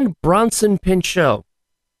 and Bronson Pinchot.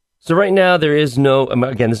 So right now there is no,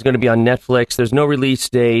 again, this is going to be on Netflix. There's no release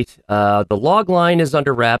date. The log line is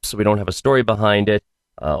under wraps, so we don't have a story behind it.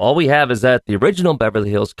 All we have is that the original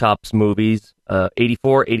Beverly Hills Cops movies,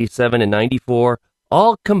 84, 87, and 94,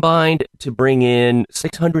 all combined to bring in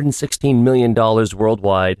 $616 million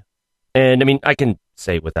worldwide. And I mean, I can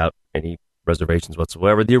say without any reservations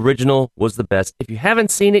whatsoever, the original was the best. If you haven't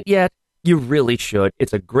seen it yet, you really should.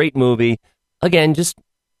 It's a great movie. Again, just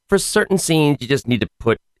for certain scenes, you just need to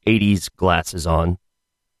put 80s glasses on.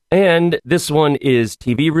 And this one is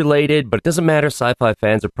TV related, but it doesn't matter. Sci-fi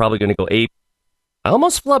fans are probably going to go ape. I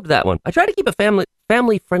almost flubbed that one. I try to keep a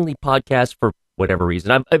family-friendly podcast for whatever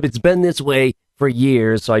reason. It's been this way for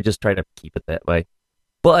years, so I just try to keep it that way.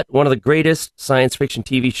 But one of the greatest science fiction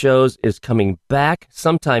TV shows is coming back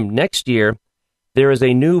sometime next year. There is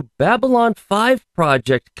a new Babylon 5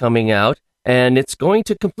 project coming out, and it's going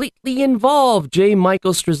to completely involve J.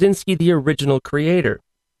 Michael Straczynski, the original creator.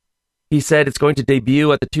 He said it's going to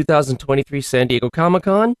debut at the 2023 San Diego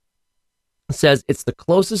Comic-Con. Says it's the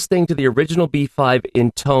closest thing to the original B5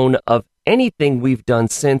 in tone of anything we've done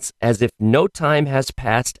since, as if no time has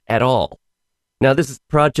passed at all. Now, this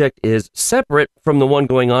project is separate from the one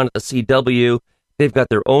going on at the CW. They've got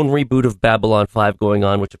their own reboot of Babylon 5 going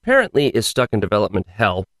on, which apparently is stuck in development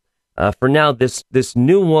hell. For now, this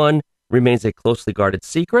new one remains a closely guarded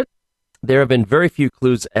secret. There have been very few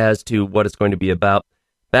clues as to what it's going to be about.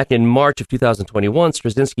 Back in March of 2021,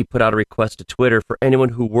 Straczynski put out a request to Twitter for anyone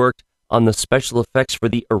who worked on the special effects for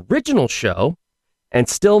the original show and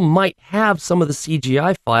still might have some of the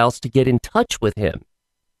CGI files to get in touch with him.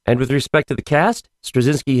 And with respect to the cast,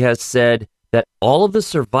 Straczynski has said that all of the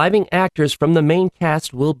surviving actors from the main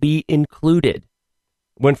cast will be included.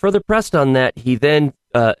 When further pressed on that, he then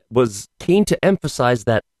was keen to emphasize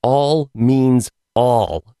that all means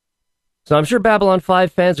all. So I'm sure Babylon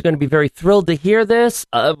 5 fans are going to be very thrilled to hear this.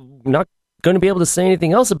 Not going to be able to say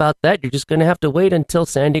anything else about that. You're just going to have to wait until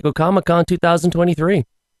San Diego Comic-Con 2023.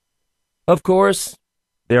 Of course,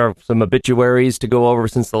 there are some obituaries to go over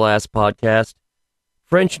since the last podcast.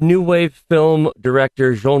 French New Wave film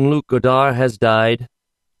director Jean-Luc Godard has died.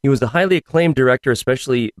 He was a highly acclaimed director,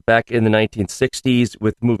 especially back in the 1960s,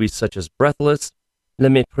 with movies such as Breathless, Le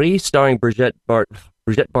Mépris, starring Brigitte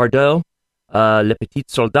Bardot, Le Petit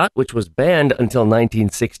Soldat, which was banned until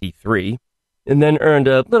 1963, and then earned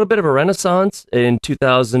a little bit of a renaissance in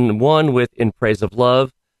 2001 with In Praise of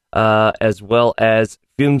Love, as well as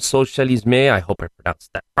Film Socialisme, I hope I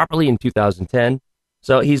pronounced that properly, in 2010.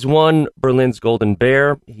 So he's won Berlin's Golden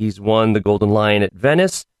Bear. He's won the Golden Lion at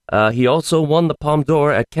Venice. He also won the Palme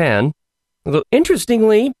d'Or at Cannes. Although,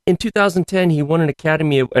 interestingly, in 2010, he won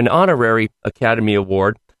an honorary Academy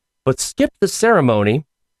Award, but skipped the ceremony.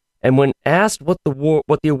 And when asked what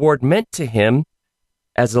the award meant to him,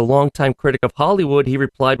 as a longtime critic of Hollywood, he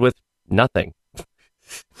replied with nothing.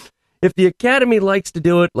 If the Academy likes to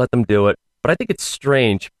do it, let them do it. But I think it's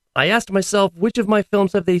strange. I asked myself, which of my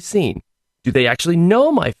films have they seen? Do they actually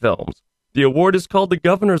know my films? The award is called the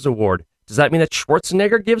Governor's Award. Does that mean that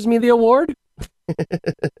Schwarzenegger gives me the award?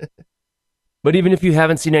 But even if you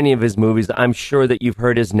haven't seen any of his movies, I'm sure that you've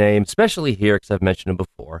heard his name, especially here, because I've mentioned him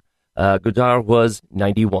before. Godard was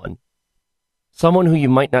 91. Someone who you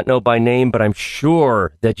might not know by name, but I'm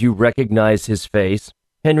sure that you recognize his face.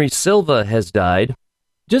 Henry Silva has died.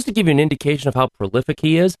 Just to give you an indication of how prolific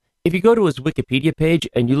he is, if you go to his Wikipedia page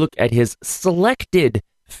and you look at his selected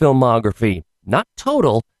filmography, not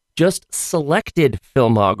total, just selected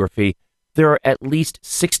filmography, there are at least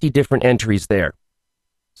 60 different entries there.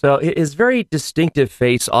 So his very distinctive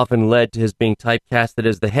face often led to his being typecasted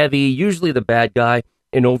as the heavy, usually the bad guy,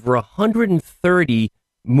 in over 130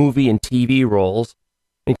 movie and TV roles,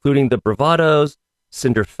 including The Bravados,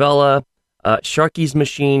 Cinderfella, Sharky's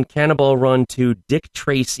Machine, Cannonball Run 2, Dick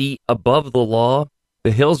Tracy, Above the Law,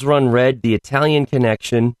 The Hills Run Red, The Italian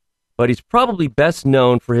Connection, but he's probably best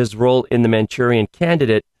known for his role in The Manchurian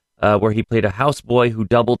Candidate, where he played a houseboy who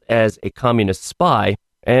doubled as a communist spy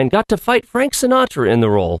and got to fight Frank Sinatra in the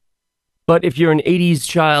role. But if you're an 80s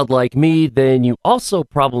child like me, then you also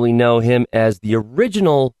probably know him as the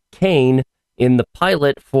original Kane in the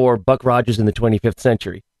pilot for Buck Rogers in the 25th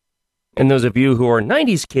Century. And those of you who are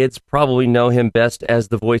 90s kids probably know him best as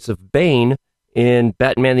the voice of Bane in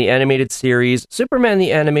Batman the Animated Series, Superman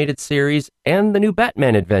the Animated Series, and the new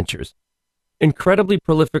Batman Adventures. Incredibly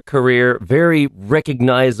prolific career, very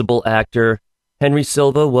recognizable actor. Henry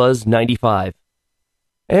Silva was 95.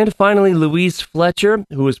 And finally, Louise Fletcher,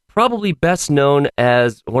 who is probably best known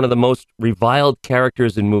as one of the most reviled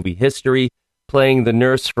characters in movie history, playing the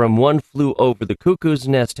nurse from One Flew Over the Cuckoo's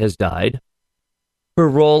Nest, has died. Her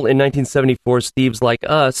role in 1974's Thieves Like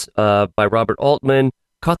Us by Robert Altman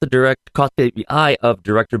caught the eye of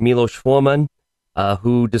director Milos Forman,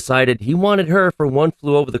 who decided he wanted her for One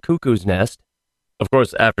Flew Over the Cuckoo's Nest. Of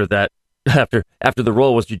course, after that after the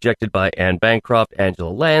role was rejected by Anne Bancroft, Angela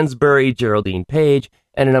Lansbury, Geraldine Page,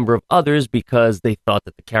 and a number of others because they thought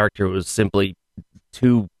that the character was simply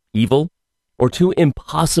too evil or too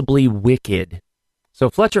impossibly wicked. So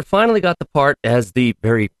Fletcher finally got the part as the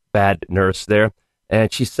very bad nurse there,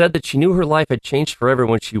 and she said that she knew her life had changed forever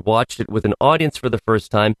when she watched it with an audience for the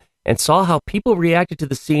first time and saw how people reacted to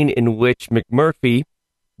the scene in which McMurphy,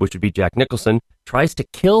 which would be Jack Nicholson, tries to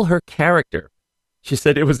kill her character. She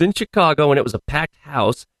said it was in Chicago and it was a packed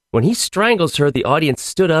house. When he strangles her, the audience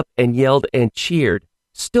stood up and yelled and cheered.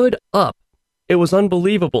 Stood up. It was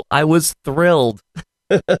unbelievable. I was thrilled.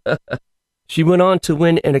 She went on to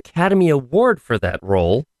win an Academy Award for that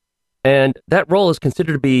role, and that role is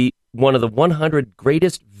considered to be one of the 100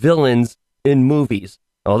 greatest villains in movies.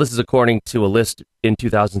 Oh, this is according to a list in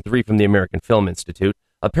 2003 from the American Film Institute.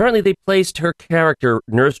 Apparently, they placed her character,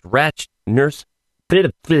 Nurse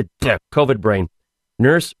COVID brain,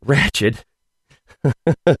 Nurse Ratched.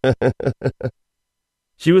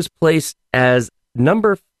 She was placed as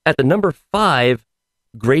at the number 5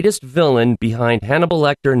 greatest villain behind Hannibal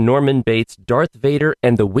Lecter, Norman Bates, Darth Vader,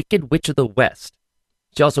 and the Wicked Witch of the West.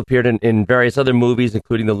 She also appeared in various other movies,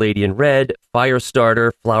 including The Lady in Red,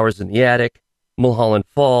 Firestarter, Flowers in the Attic, Mulholland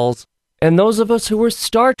Falls, and those of us who were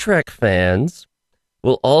Star Trek fans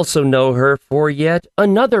will also know her for yet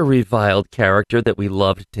another reviled character that we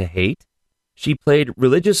loved to hate. She played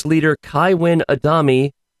religious leader Kai Wynn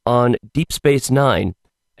Adami on Deep Space Nine,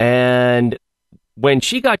 and when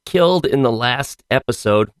she got killed in the last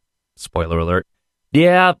episode, spoiler alert,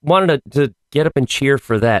 yeah, wanted to get up and cheer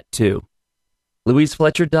for that too. Louise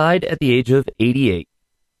Fletcher died at the age of 88.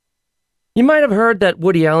 You might have heard that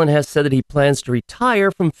Woody Allen has said that he plans to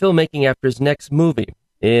retire from filmmaking after his next movie.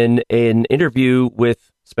 In an interview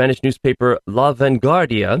with Spanish newspaper La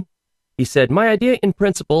Vanguardia, he said, "My idea in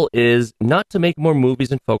principle is not to make more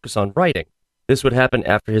movies and focus on writing. This would happen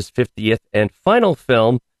after his 50th and final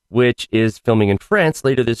film, which is filming in France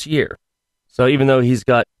later this year." So even though he's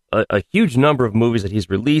got a huge number of movies that he's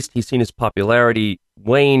released, he's seen his popularity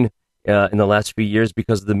wane in the last few years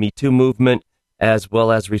because of the Me Too movement, as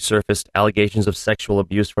well as resurfaced allegations of sexual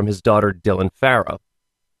abuse from his daughter, Dylan Farrow.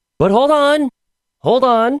 But hold on.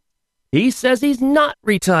 He says he's not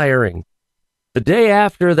retiring. The day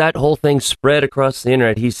after that whole thing spread across the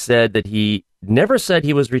internet, he said that he never said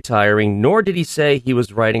he was retiring, nor did he say he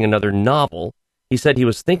was writing another novel. He said he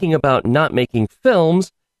was thinking about not making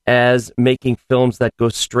films, as making films that go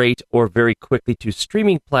straight or very quickly to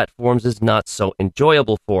streaming platforms is not so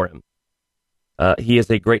enjoyable for him. He is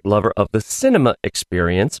a great lover of the cinema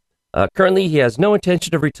experience. Currently, he has no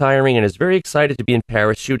intention of retiring and is very excited to be in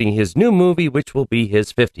Paris shooting his new movie, which will be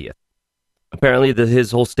his 50th. Apparently,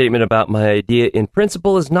 his whole statement about my idea in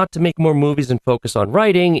principle is not to make more movies and focus on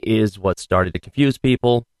writing is what started to confuse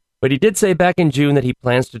people. But he did say back in June that he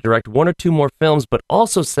plans to direct 1 or 2 more films, but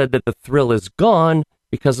also said that the thrill is gone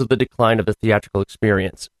because of the decline of the theatrical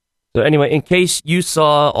experience. So anyway, in case you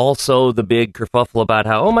saw also the big kerfuffle about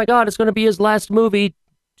how, oh my God, it's going to be his last movie,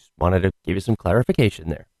 just wanted to give you some clarification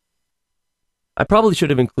there. I probably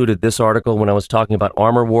should have included this article when I was talking about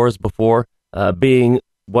Armor Wars before, being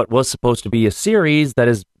what was supposed to be a series that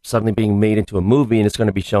is suddenly being made into a movie and it's going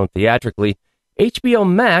to be shown theatrically. HBO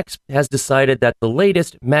Max has decided that the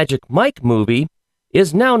latest Magic Mike movie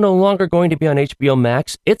is now no longer going to be on HBO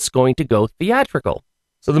Max. It's going to go theatrical.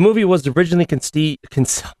 So the movie was originally conceived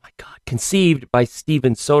by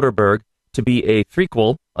Steven Soderbergh to be a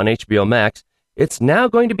threequel on HBO Max. It's now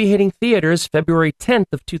going to be hitting theaters February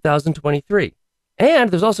 10th of 2023.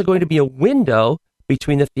 And there's also going to be a window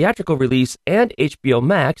between the theatrical release and HBO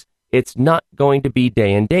Max. It's not going to be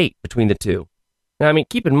day and date between the two. Now, I mean,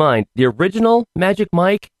 keep in mind, the original Magic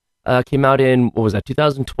Mike came out in,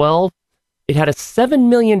 2012? It had a $7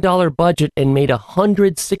 million budget and made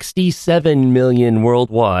 $167 million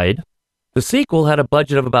worldwide. The sequel had a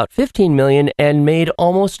budget of about $15 million and made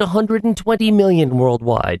almost $120 million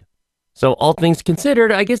worldwide. So all things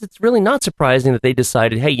considered, I guess it's really not surprising that they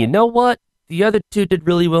decided, hey, you know what? The other two did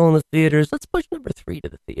really well in the theaters. Let's push number 3 to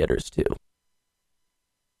the theaters, too.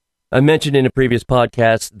 I mentioned in a previous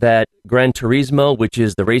podcast that Gran Turismo, which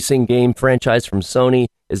is the racing game franchise from Sony,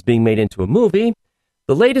 is being made into a movie.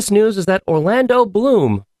 The latest news is that Orlando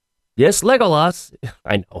Bloom, yes, Legolas,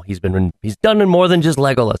 I know he's done more than just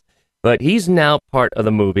Legolas, but he's now part of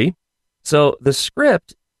the movie. So the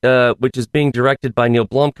script, which is being directed by Neil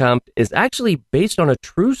Blomkamp, is actually based on a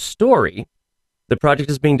true story. The project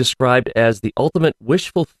is being described as the ultimate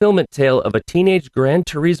wish fulfillment tale of a teenage Gran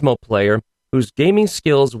Turismo player whose gaming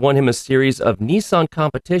skills won him a series of Nissan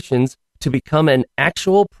competitions to become an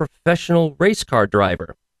actual professional race car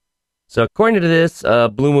driver. So according to this,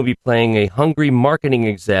 Bloom will be playing a hungry marketing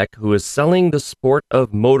exec who is selling the sport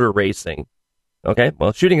of motor racing. Okay,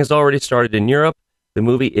 well, shooting has already started in Europe. The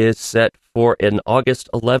movie is set for an August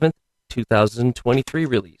 11th, 2023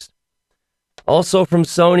 release. Also from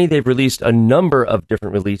Sony, they've released a number of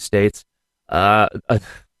different release dates.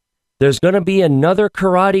 There's going to be another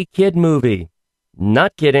Karate Kid movie.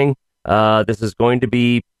 Not kidding. This is going to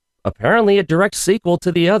be apparently a direct sequel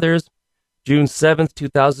to the others. June 7th,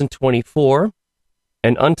 2024.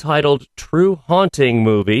 An untitled True Haunting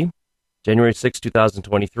movie. January 6th,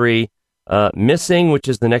 2023. Missing, which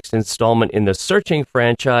is the next installment in the Searching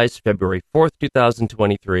franchise, February 4th,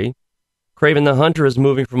 2023. Kraven the Hunter is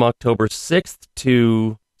moving from October 6th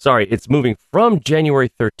to... Sorry, it's moving from January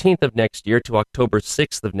 13th of next year to October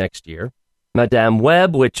 6th of next year. Madame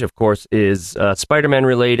Web, which of course is Spider-Man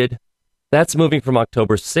related, that's moving from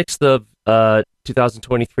October 6th of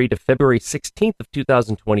 2023 to February 16th of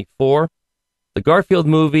 2024. The Garfield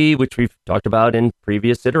movie, which we've talked about in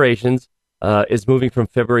previous iterations, is moving from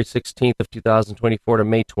February 16th of 2024 to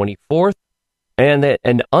May 24th. And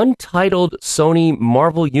an untitled Sony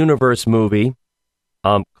Marvel Universe movie,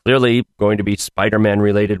 clearly going to be Spider-Man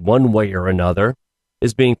related one way or another,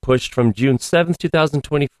 is being pushed from June 7th,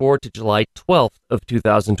 2024 to July 12th of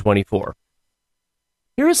 2024.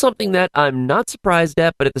 Here is something that I'm not surprised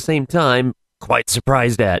at, but at the same time, quite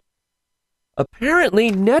surprised at.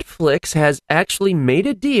 Apparently, Netflix has actually made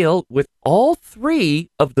a deal with all three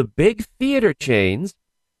of the big theater chains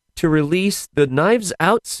to release the Knives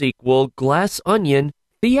Out sequel, Glass Onion,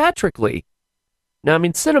 theatrically. Now, I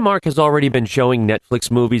mean, Cinemark has already been showing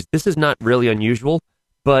Netflix movies. This is not really unusual,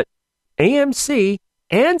 but AMC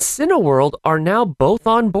and Cineworld are now both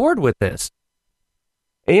on board with this.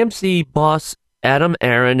 AMC boss Adam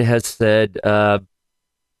Aron has said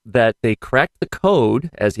that they cracked the code,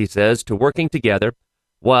 as he says, to working together,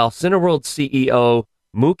 while Cineworld CEO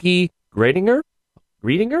Mookie Greedinger,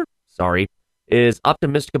 is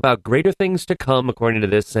optimistic about greater things to come, according to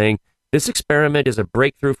this, saying, "This experiment is a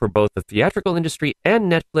breakthrough for both the theatrical industry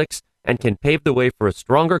and Netflix and can pave the way for a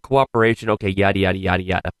stronger cooperation." Okay, yada, yada, yada,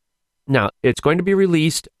 yada. Now, it's going to be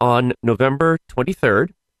released on November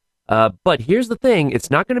 23rd, but here's the thing. It's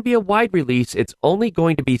not going to be a wide release. It's only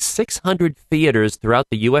going to be 600 theaters throughout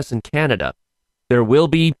the U.S. and Canada. There will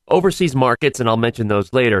be overseas markets, and I'll mention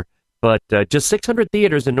those later, but just 600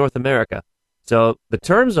 theaters in North America. So the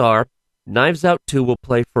terms are, Knives Out 2 will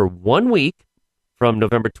play for 1 week from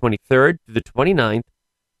November 23rd to the 29th.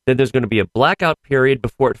 Then there's going to be a blackout period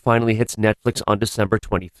before it finally hits Netflix on December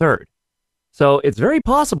 23rd. So it's very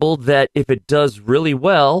possible that if it does really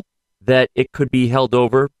well, that it could be held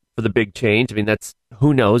over for the big change. I mean, that's,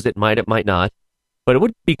 who knows, it might not. But it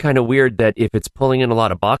would be kind of weird that if it's pulling in a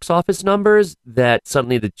lot of box office numbers, that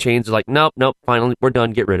suddenly the chains are like, nope, finally, we're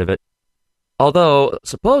done, get rid of it. Although,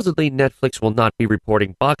 supposedly, Netflix will not be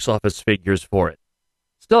reporting box office figures for it.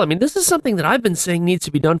 Still, I mean, this is something that I've been saying needs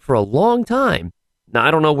to be done for a long time. Now,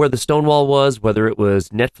 I don't know where the stonewall was, whether it was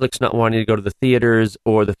Netflix not wanting to go to the theaters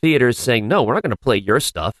or the theaters saying, no, we're not going to play your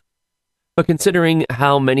stuff. But considering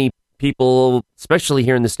how many people, especially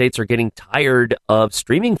here in the States, are getting tired of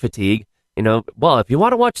streaming fatigue, well, if you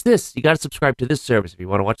want to watch this, you got to subscribe to this service. If you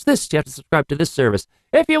want to watch this, you have to subscribe to this service.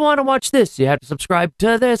 If you want to watch this, you have to subscribe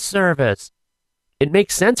to this service. It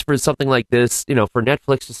makes sense for something like this, for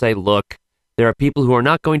Netflix to say, look, there are people who are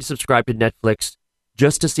not going to subscribe to Netflix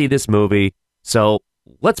just to see this movie, so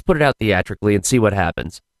let's put it out theatrically and see what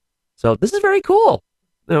happens. So this is very cool.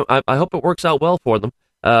 I hope it works out well for them.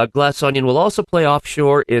 Glass Onion will also play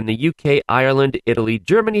offshore in the UK, Ireland, Italy,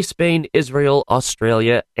 Germany, Spain, Israel,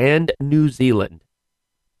 Australia, and New Zealand.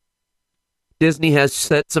 Disney has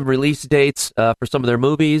set some release dates for some of their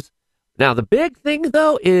movies. Now, the big thing,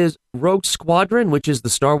 though, is Rogue Squadron, which is the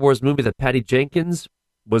Star Wars movie that Patty Jenkins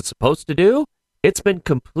was supposed to do. It's been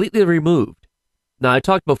completely removed. Now, I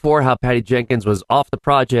talked before how Patty Jenkins was off the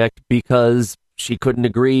project because she couldn't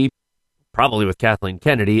agree, probably with Kathleen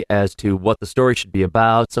Kennedy, as to what the story should be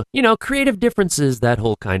about. So, creative differences, that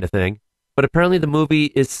whole kind of thing. But apparently the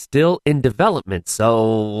movie is still in development,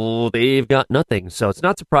 so they've got nothing. So it's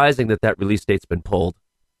not surprising that release date's been pulled.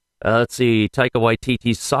 Let's see, Taika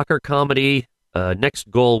Waititi's soccer comedy,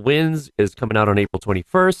 Next Goal Wins, is coming out on April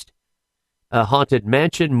 21st. Haunted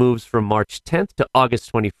Mansion moves from March 10th to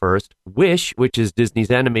August 21st. Wish, which is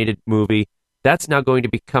Disney's animated movie, that's now going to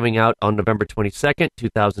be coming out on November 22nd,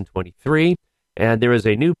 2023. And there is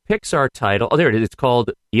a new Pixar title. Oh, there it is. It's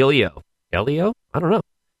called Elio. Elio? I don't know.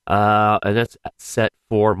 And that's set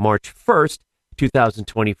for March 1st,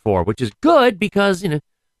 2024, which is good because,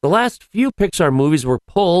 the last few Pixar movies were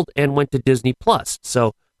pulled and went to Disney Plus.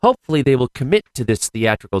 So hopefully they will commit to this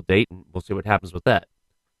theatrical date, and we'll see what happens with that.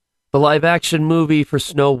 The live-action movie for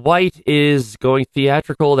Snow White is going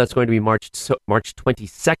theatrical. That's going to be March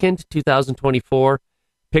 22nd, 2024.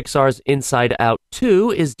 Pixar's Inside Out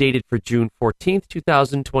 2 is dated for June 14th,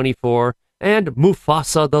 2024. And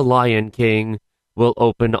Mufasa the Lion King will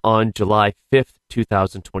open on July 5th,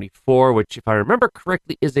 2024, which, if I remember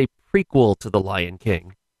correctly, is a prequel to The Lion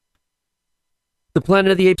King. The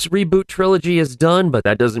Planet of the Apes reboot trilogy is done, but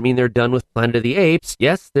that doesn't mean they're done with Planet of the Apes.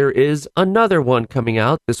 Yes, there is another one coming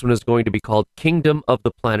out. This one is going to be called Kingdom of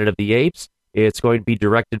the Planet of the Apes. It's going to be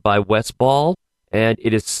directed by Wes Ball, and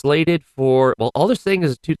it is slated for, well, all they're saying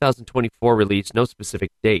is a 2024 release, no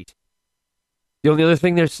specific date. The only other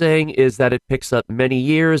thing they're saying is that it picks up many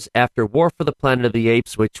years after War for the Planet of the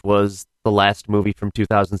Apes, which was the last movie from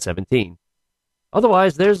 2017.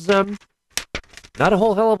 Otherwise, there's not a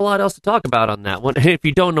whole hell of a lot else to talk about on that one. If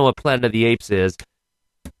you don't know what Planet of the Apes is,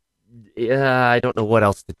 I don't know what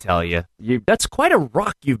else to tell you. That's quite a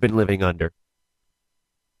rock you've been living under.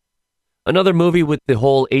 Another movie with the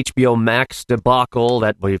whole HBO Max debacle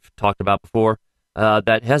that we've talked about before,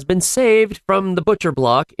 that has been saved from the butcher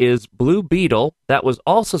block is Blue Beetle. That was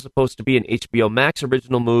also supposed to be an HBO Max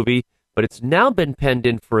original movie, but it's now been penned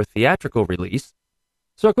in for a theatrical release.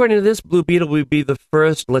 So according to this, Blue Beetle would be the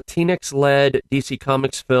first Latinx-led DC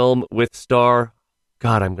Comics film with star,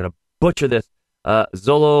 God, I'm going to butcher this,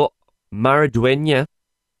 Zolo Maridueña.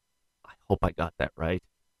 I hope I got that right.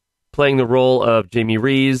 Playing the role of Jamie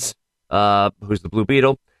Rees, who's the Blue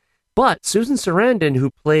Beetle. But Susan Sarandon, who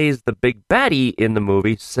plays the big baddie in the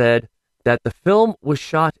movie, said that the film was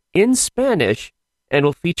shot in Spanish and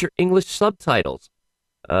will feature English subtitles.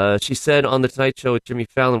 She said on The Tonight Show with Jimmy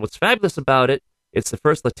Fallon, what's fabulous about it, it's the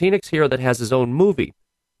first Latinx hero that has his own movie.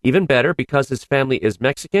 Even better, because his family is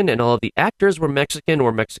Mexican and all of the actors were Mexican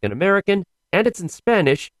or Mexican-American, and it's in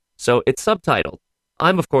Spanish, so it's subtitled.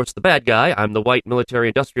 I'm, of course, the bad guy. I'm the white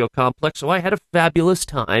military-industrial complex, so I had a fabulous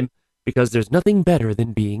time, because there's nothing better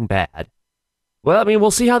than being bad. Well, I mean,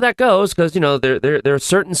 we'll see how that goes, because, you know, there are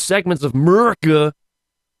certain segments of America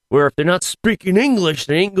where if they're not speaking English,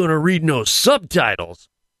 they ain't going to read no subtitles.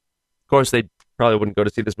 Of course, they probably wouldn't go to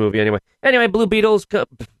see this movie anyway. Anyway,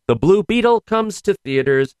 The Blue Beetle comes to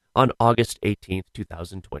theaters on August 18th,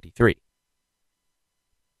 2023.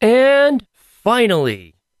 And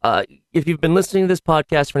finally, if you've been listening to this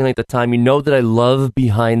podcast for any length of time, you know that I love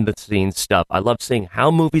behind-the-scenes stuff. I love seeing how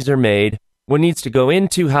movies are made, what needs to go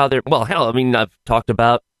into how they're... Well, hell, I mean, I've talked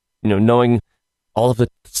about, knowing all of the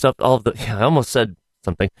stuff, I almost said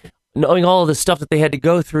something. Knowing all of the stuff that they had to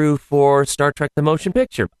go through for Star Trek The Motion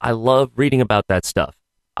Picture. I love reading about that stuff.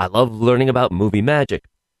 I love learning about movie magic.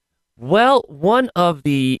 Well, one of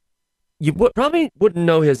the... You probably wouldn't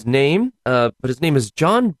know his name, but his name is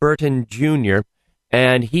John Burton Jr.,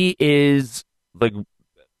 and he is the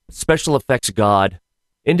special effects god,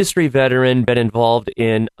 industry veteran, been involved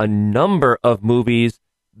in a number of movies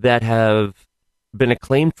that have been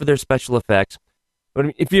acclaimed for their special effects.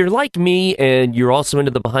 But if you're like me and you're also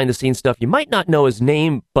into the behind-the-scenes stuff, you might not know his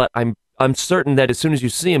name, but I'm certain that as soon as you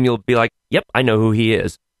see him, you'll be like, yep, I know who he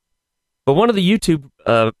is. But one of the YouTube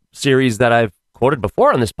series that I've quoted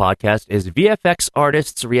before on this podcast is VFX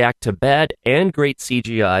artists react to bad and great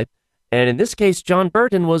CGI. And in this case, John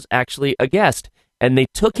Burton was actually a guest, and they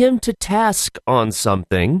took him to task on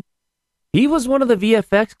something. He was one of the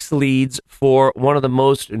VFX leads for one of the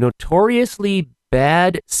most notoriously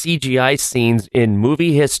bad CGI scenes in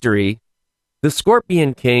movie history, the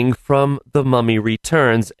Scorpion King from The Mummy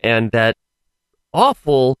Returns, and that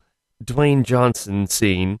awful Dwayne Johnson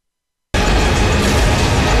scene.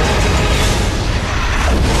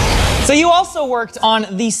 So you also worked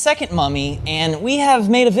on the second Mummy, and we have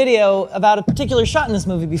made a video about a particular shot in this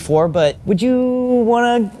movie before, but would you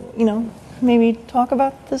want to, maybe talk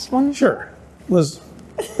about this one? Sure. It was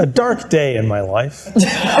a dark day in my life.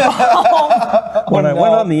 When I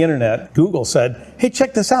went on the internet, Google said, hey,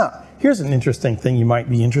 check this out. Here's an interesting thing you might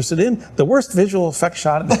be interested in. The worst visual effects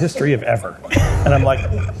shot in the history of ever. And I'm like,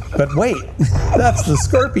 but wait, that's the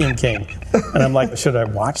Scorpion King. And I'm like, should I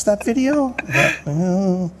watch that video?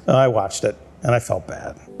 I watched it, and I felt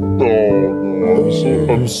bad.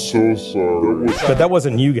 I'm so sorry. But that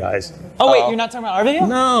wasn't you guys. Oh, wait, you're not talking about our video?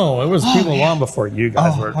 No, it was people long before you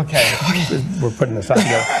guys were putting this out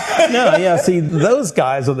together. No, yeah, see, those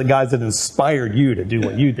guys are the guys that inspired you to do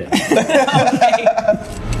what you did. Okay.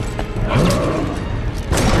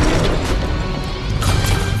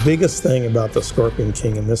 Biggest thing about the Scorpion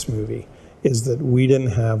King in this movie is that we didn't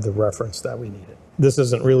have the reference that we needed. this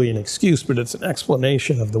isn't really an excuse, but it's an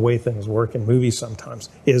explanation of the way things work in movies sometimes,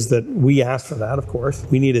 is that we asked for that, of course.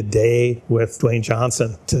 We need a day with Dwayne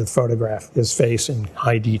Johnson to photograph his face in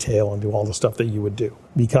high detail and do all the stuff that you would do.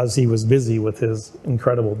 Because he was busy with his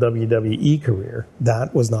incredible WWE career,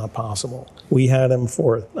 that was not possible. We had him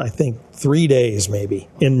for, I think, 3 days maybe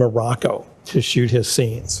in Morocco to shoot his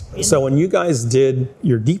scenes. So when you guys did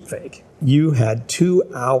your deepfake, you had 2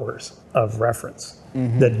 hours of reference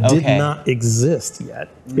that did not exist yet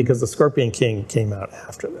because the Scorpion King came out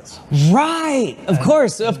after this. Right. Of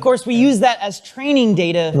course, we use that as training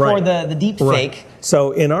data for the deep fake.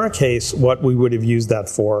 So in our case, what we would have used that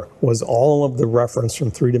for was all of the reference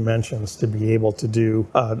from 3 dimensions to be able to do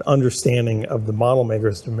an understanding of the model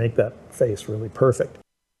makers to make that face really perfect.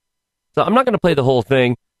 So I'm not going to play the whole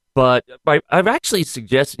thing, but I've actually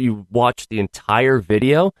suggested you watch the entire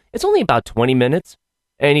video. It's only about 20 minutes.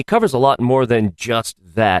 And he covers a lot more than just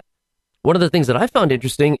that. One of the things that I found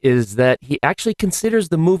interesting is that he actually considers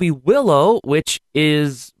the movie Willow, which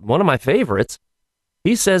is one of my favorites.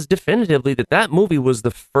 He says definitively that that movie was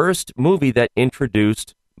the first movie that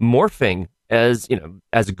introduced morphing as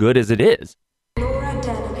good as it is. Laura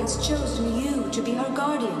Denham has chosen you to be her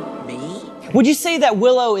guardian. Me? Would you say that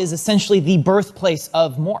Willow is essentially the birthplace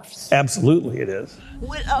of morphs? Absolutely it is.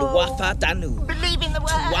 Willow. Believe in the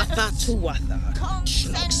word.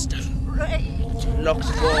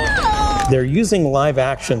 They're using live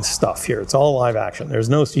action stuff here. It's all live action. There's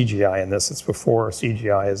no CGI in this. It's before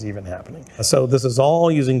CGI is even happening. So this is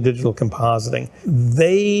all using digital compositing.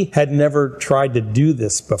 They had never tried to do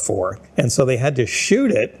this before, and so they had to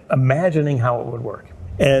shoot it imagining how it would work.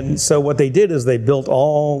 And so what they did is they built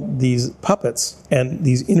all these puppets and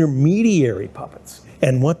these intermediary puppets.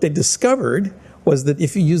 And what they discovered was that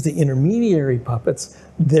if you use the intermediary puppets,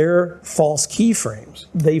 they're false keyframes.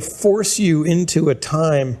 They force you into a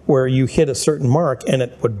time where you hit a certain mark and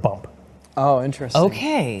it would bump. Oh, interesting.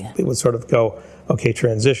 Okay. It would sort of go, okay,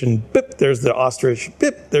 transition, bip, there's the ostrich,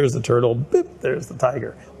 bip, there's the turtle, bip, there's the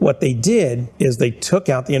tiger. What they did is they took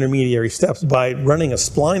out the intermediary steps by running a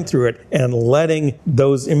spline through it and letting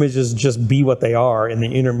those images just be what they are in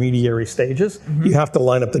the intermediary stages. You have to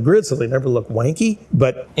line up the grid so they never look wanky,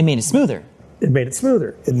 but it made it smoother. It made it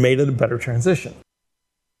smoother. It made it a better transition.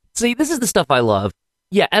 See, this is the stuff I love.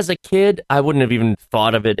 Yeah, as a kid, I wouldn't have even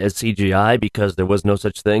thought of it as CGI because there was no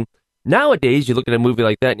such thing. Nowadays, you look at a movie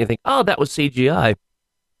like that and you think, oh, that was CGI.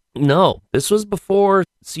 No, this was before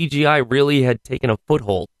CGI really had taken a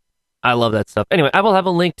foothold. I love that stuff. Anyway, I will have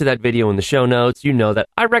a link to that video in the show notes. You know that.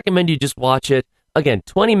 I recommend you just watch it. Again,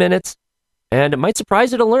 20 minutes, and it might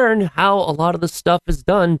surprise you to learn how a lot of the stuff is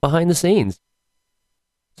done behind the scenes.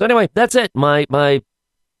 So anyway, that's it. My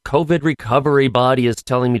COVID recovery body is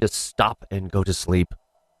telling me to stop and go to sleep,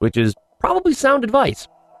 which is probably sound advice.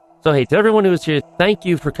 So hey, to everyone who is here, thank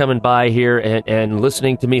you for coming by here and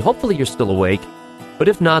listening to me. Hopefully you're still awake. But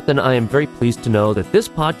if not, then I am very pleased to know that this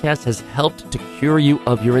podcast has helped to cure you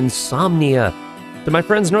of your insomnia. To my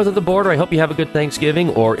friends north of the border, I hope you have a good Thanksgiving,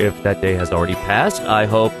 or if that day has already passed, I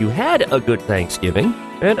hope you had a good Thanksgiving.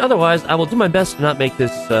 And otherwise, I will do my best to not make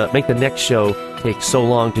the next show take so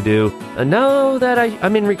long to do. And now that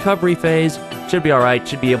I'm in recovery phase, should be all right.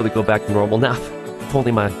 Should be able to go back to normal now. If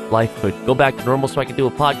only my life could go back to normal so I could do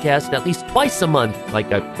a podcast at least twice a month,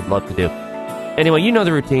 like I would love to do. Anyway, you know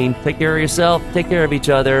the routine. Take care of yourself, take care of each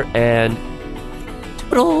other, and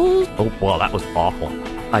toodles. Oh, well, that was awful.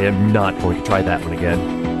 I am not going to try that one again.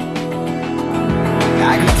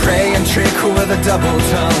 I can pray and trick with a double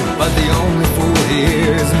tongue, but the only fool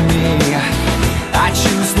here is me. I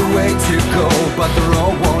choose the way to go, but the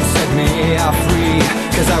road won't set me free.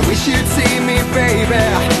 Cause I wish you'd see me, baby.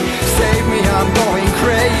 Save me, I'm going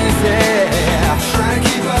crazy. Try to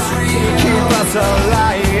keep us real, keep us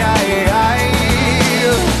alive.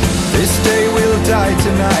 This day will die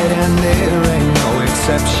tonight, and there ain't no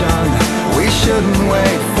exception. We shouldn't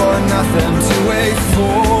wait for nothing to wait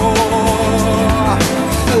for.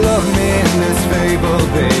 Love me in this fable,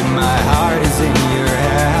 babe, my heart is in your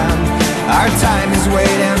hand. Our time is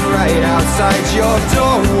waiting right outside your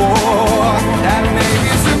door. And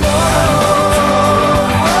maybe tomorrow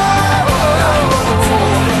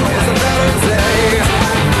is a better day.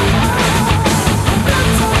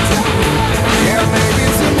 Yeah, maybe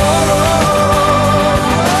tomorrow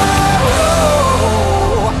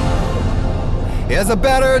is a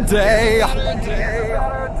better day.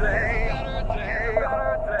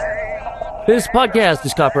 This podcast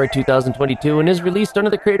is copyright 2022 and is released under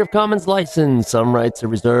the Creative Commons license. Some rights are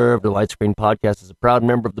reserved. The Widescreen Podcast is a proud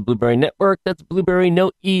member of the Blueberry Network. That's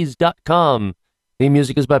blueberrynoease.com. The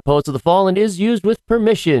music is by Poets of the Fall and is used with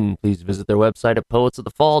permission. Please visit their website at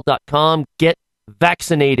poetsofthefall.com. Get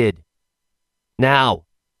vaccinated. Now.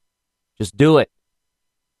 Just do it.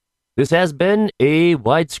 This has been a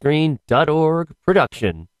widescreen.org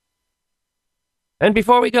production. And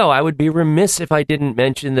before we go, I would be remiss if I didn't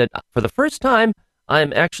mention that for the first time,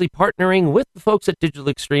 I'm actually partnering with the folks at Digital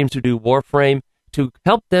Extremes who do Warframe to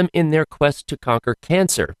help them in their quest to conquer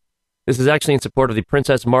cancer. This is actually in support of the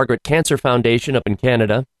Princess Margaret Cancer Foundation up in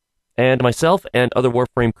Canada. And myself and other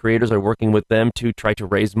Warframe creators are working with them to try to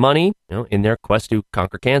raise money, in their quest to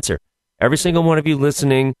conquer cancer. Every single one of you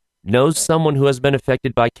listening knows someone who has been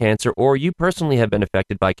affected by cancer, or you personally have been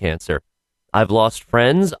affected by cancer. I've lost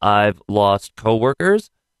friends. I've lost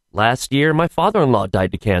coworkers. Last year, my father-in-law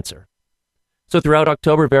died to cancer. So throughout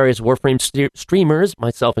October, various Warframe streamers,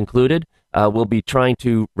 myself included, will be trying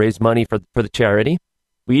to raise money for the charity.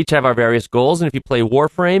 We each have our various goals, and if you play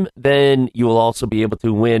Warframe, then you will also be able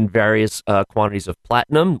to win various quantities of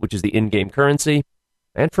platinum, which is the in-game currency.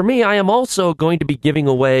 And for me, I am also going to be giving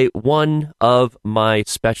away one of my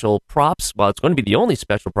special props. Well, it's going to be the only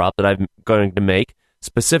special prop that I'm going to make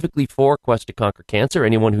specifically for Quest to Conquer Cancer.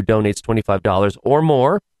 Anyone who donates $25 or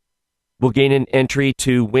more will gain an entry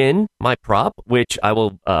to win my prop, which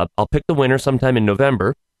I'll pick the winner sometime in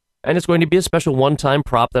November. And it's going to be a special one-time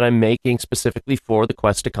prop that I'm making specifically for the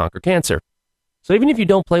Quest to Conquer Cancer. So even if you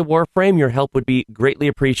don't play Warframe, your help would be greatly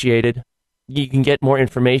appreciated. You can get more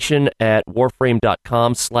information at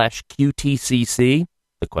warframe.com/QTCC,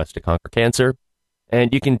 the Quest to Conquer Cancer.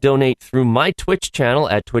 And you can donate through my Twitch channel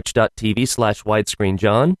at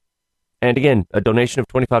twitch.tv/widescreenjohn. And again, a donation of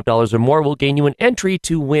 $25 or more will gain you an entry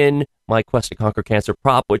to win my Quest to Conquer Cancer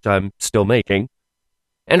prop, which I'm still making.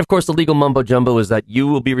 And of course, the legal mumbo jumbo is that you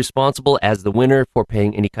will be responsible as the winner for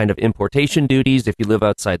paying any kind of importation duties if you live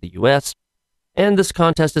outside the U.S. And this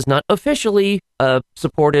contest is not officially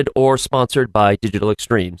supported or sponsored by Digital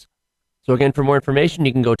Extremes. So again, for more information,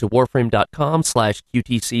 you can go to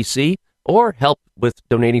warframe.com/QTCC or help with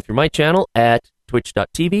donating through my channel at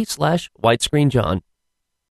twitch.tv/widescreenjohn.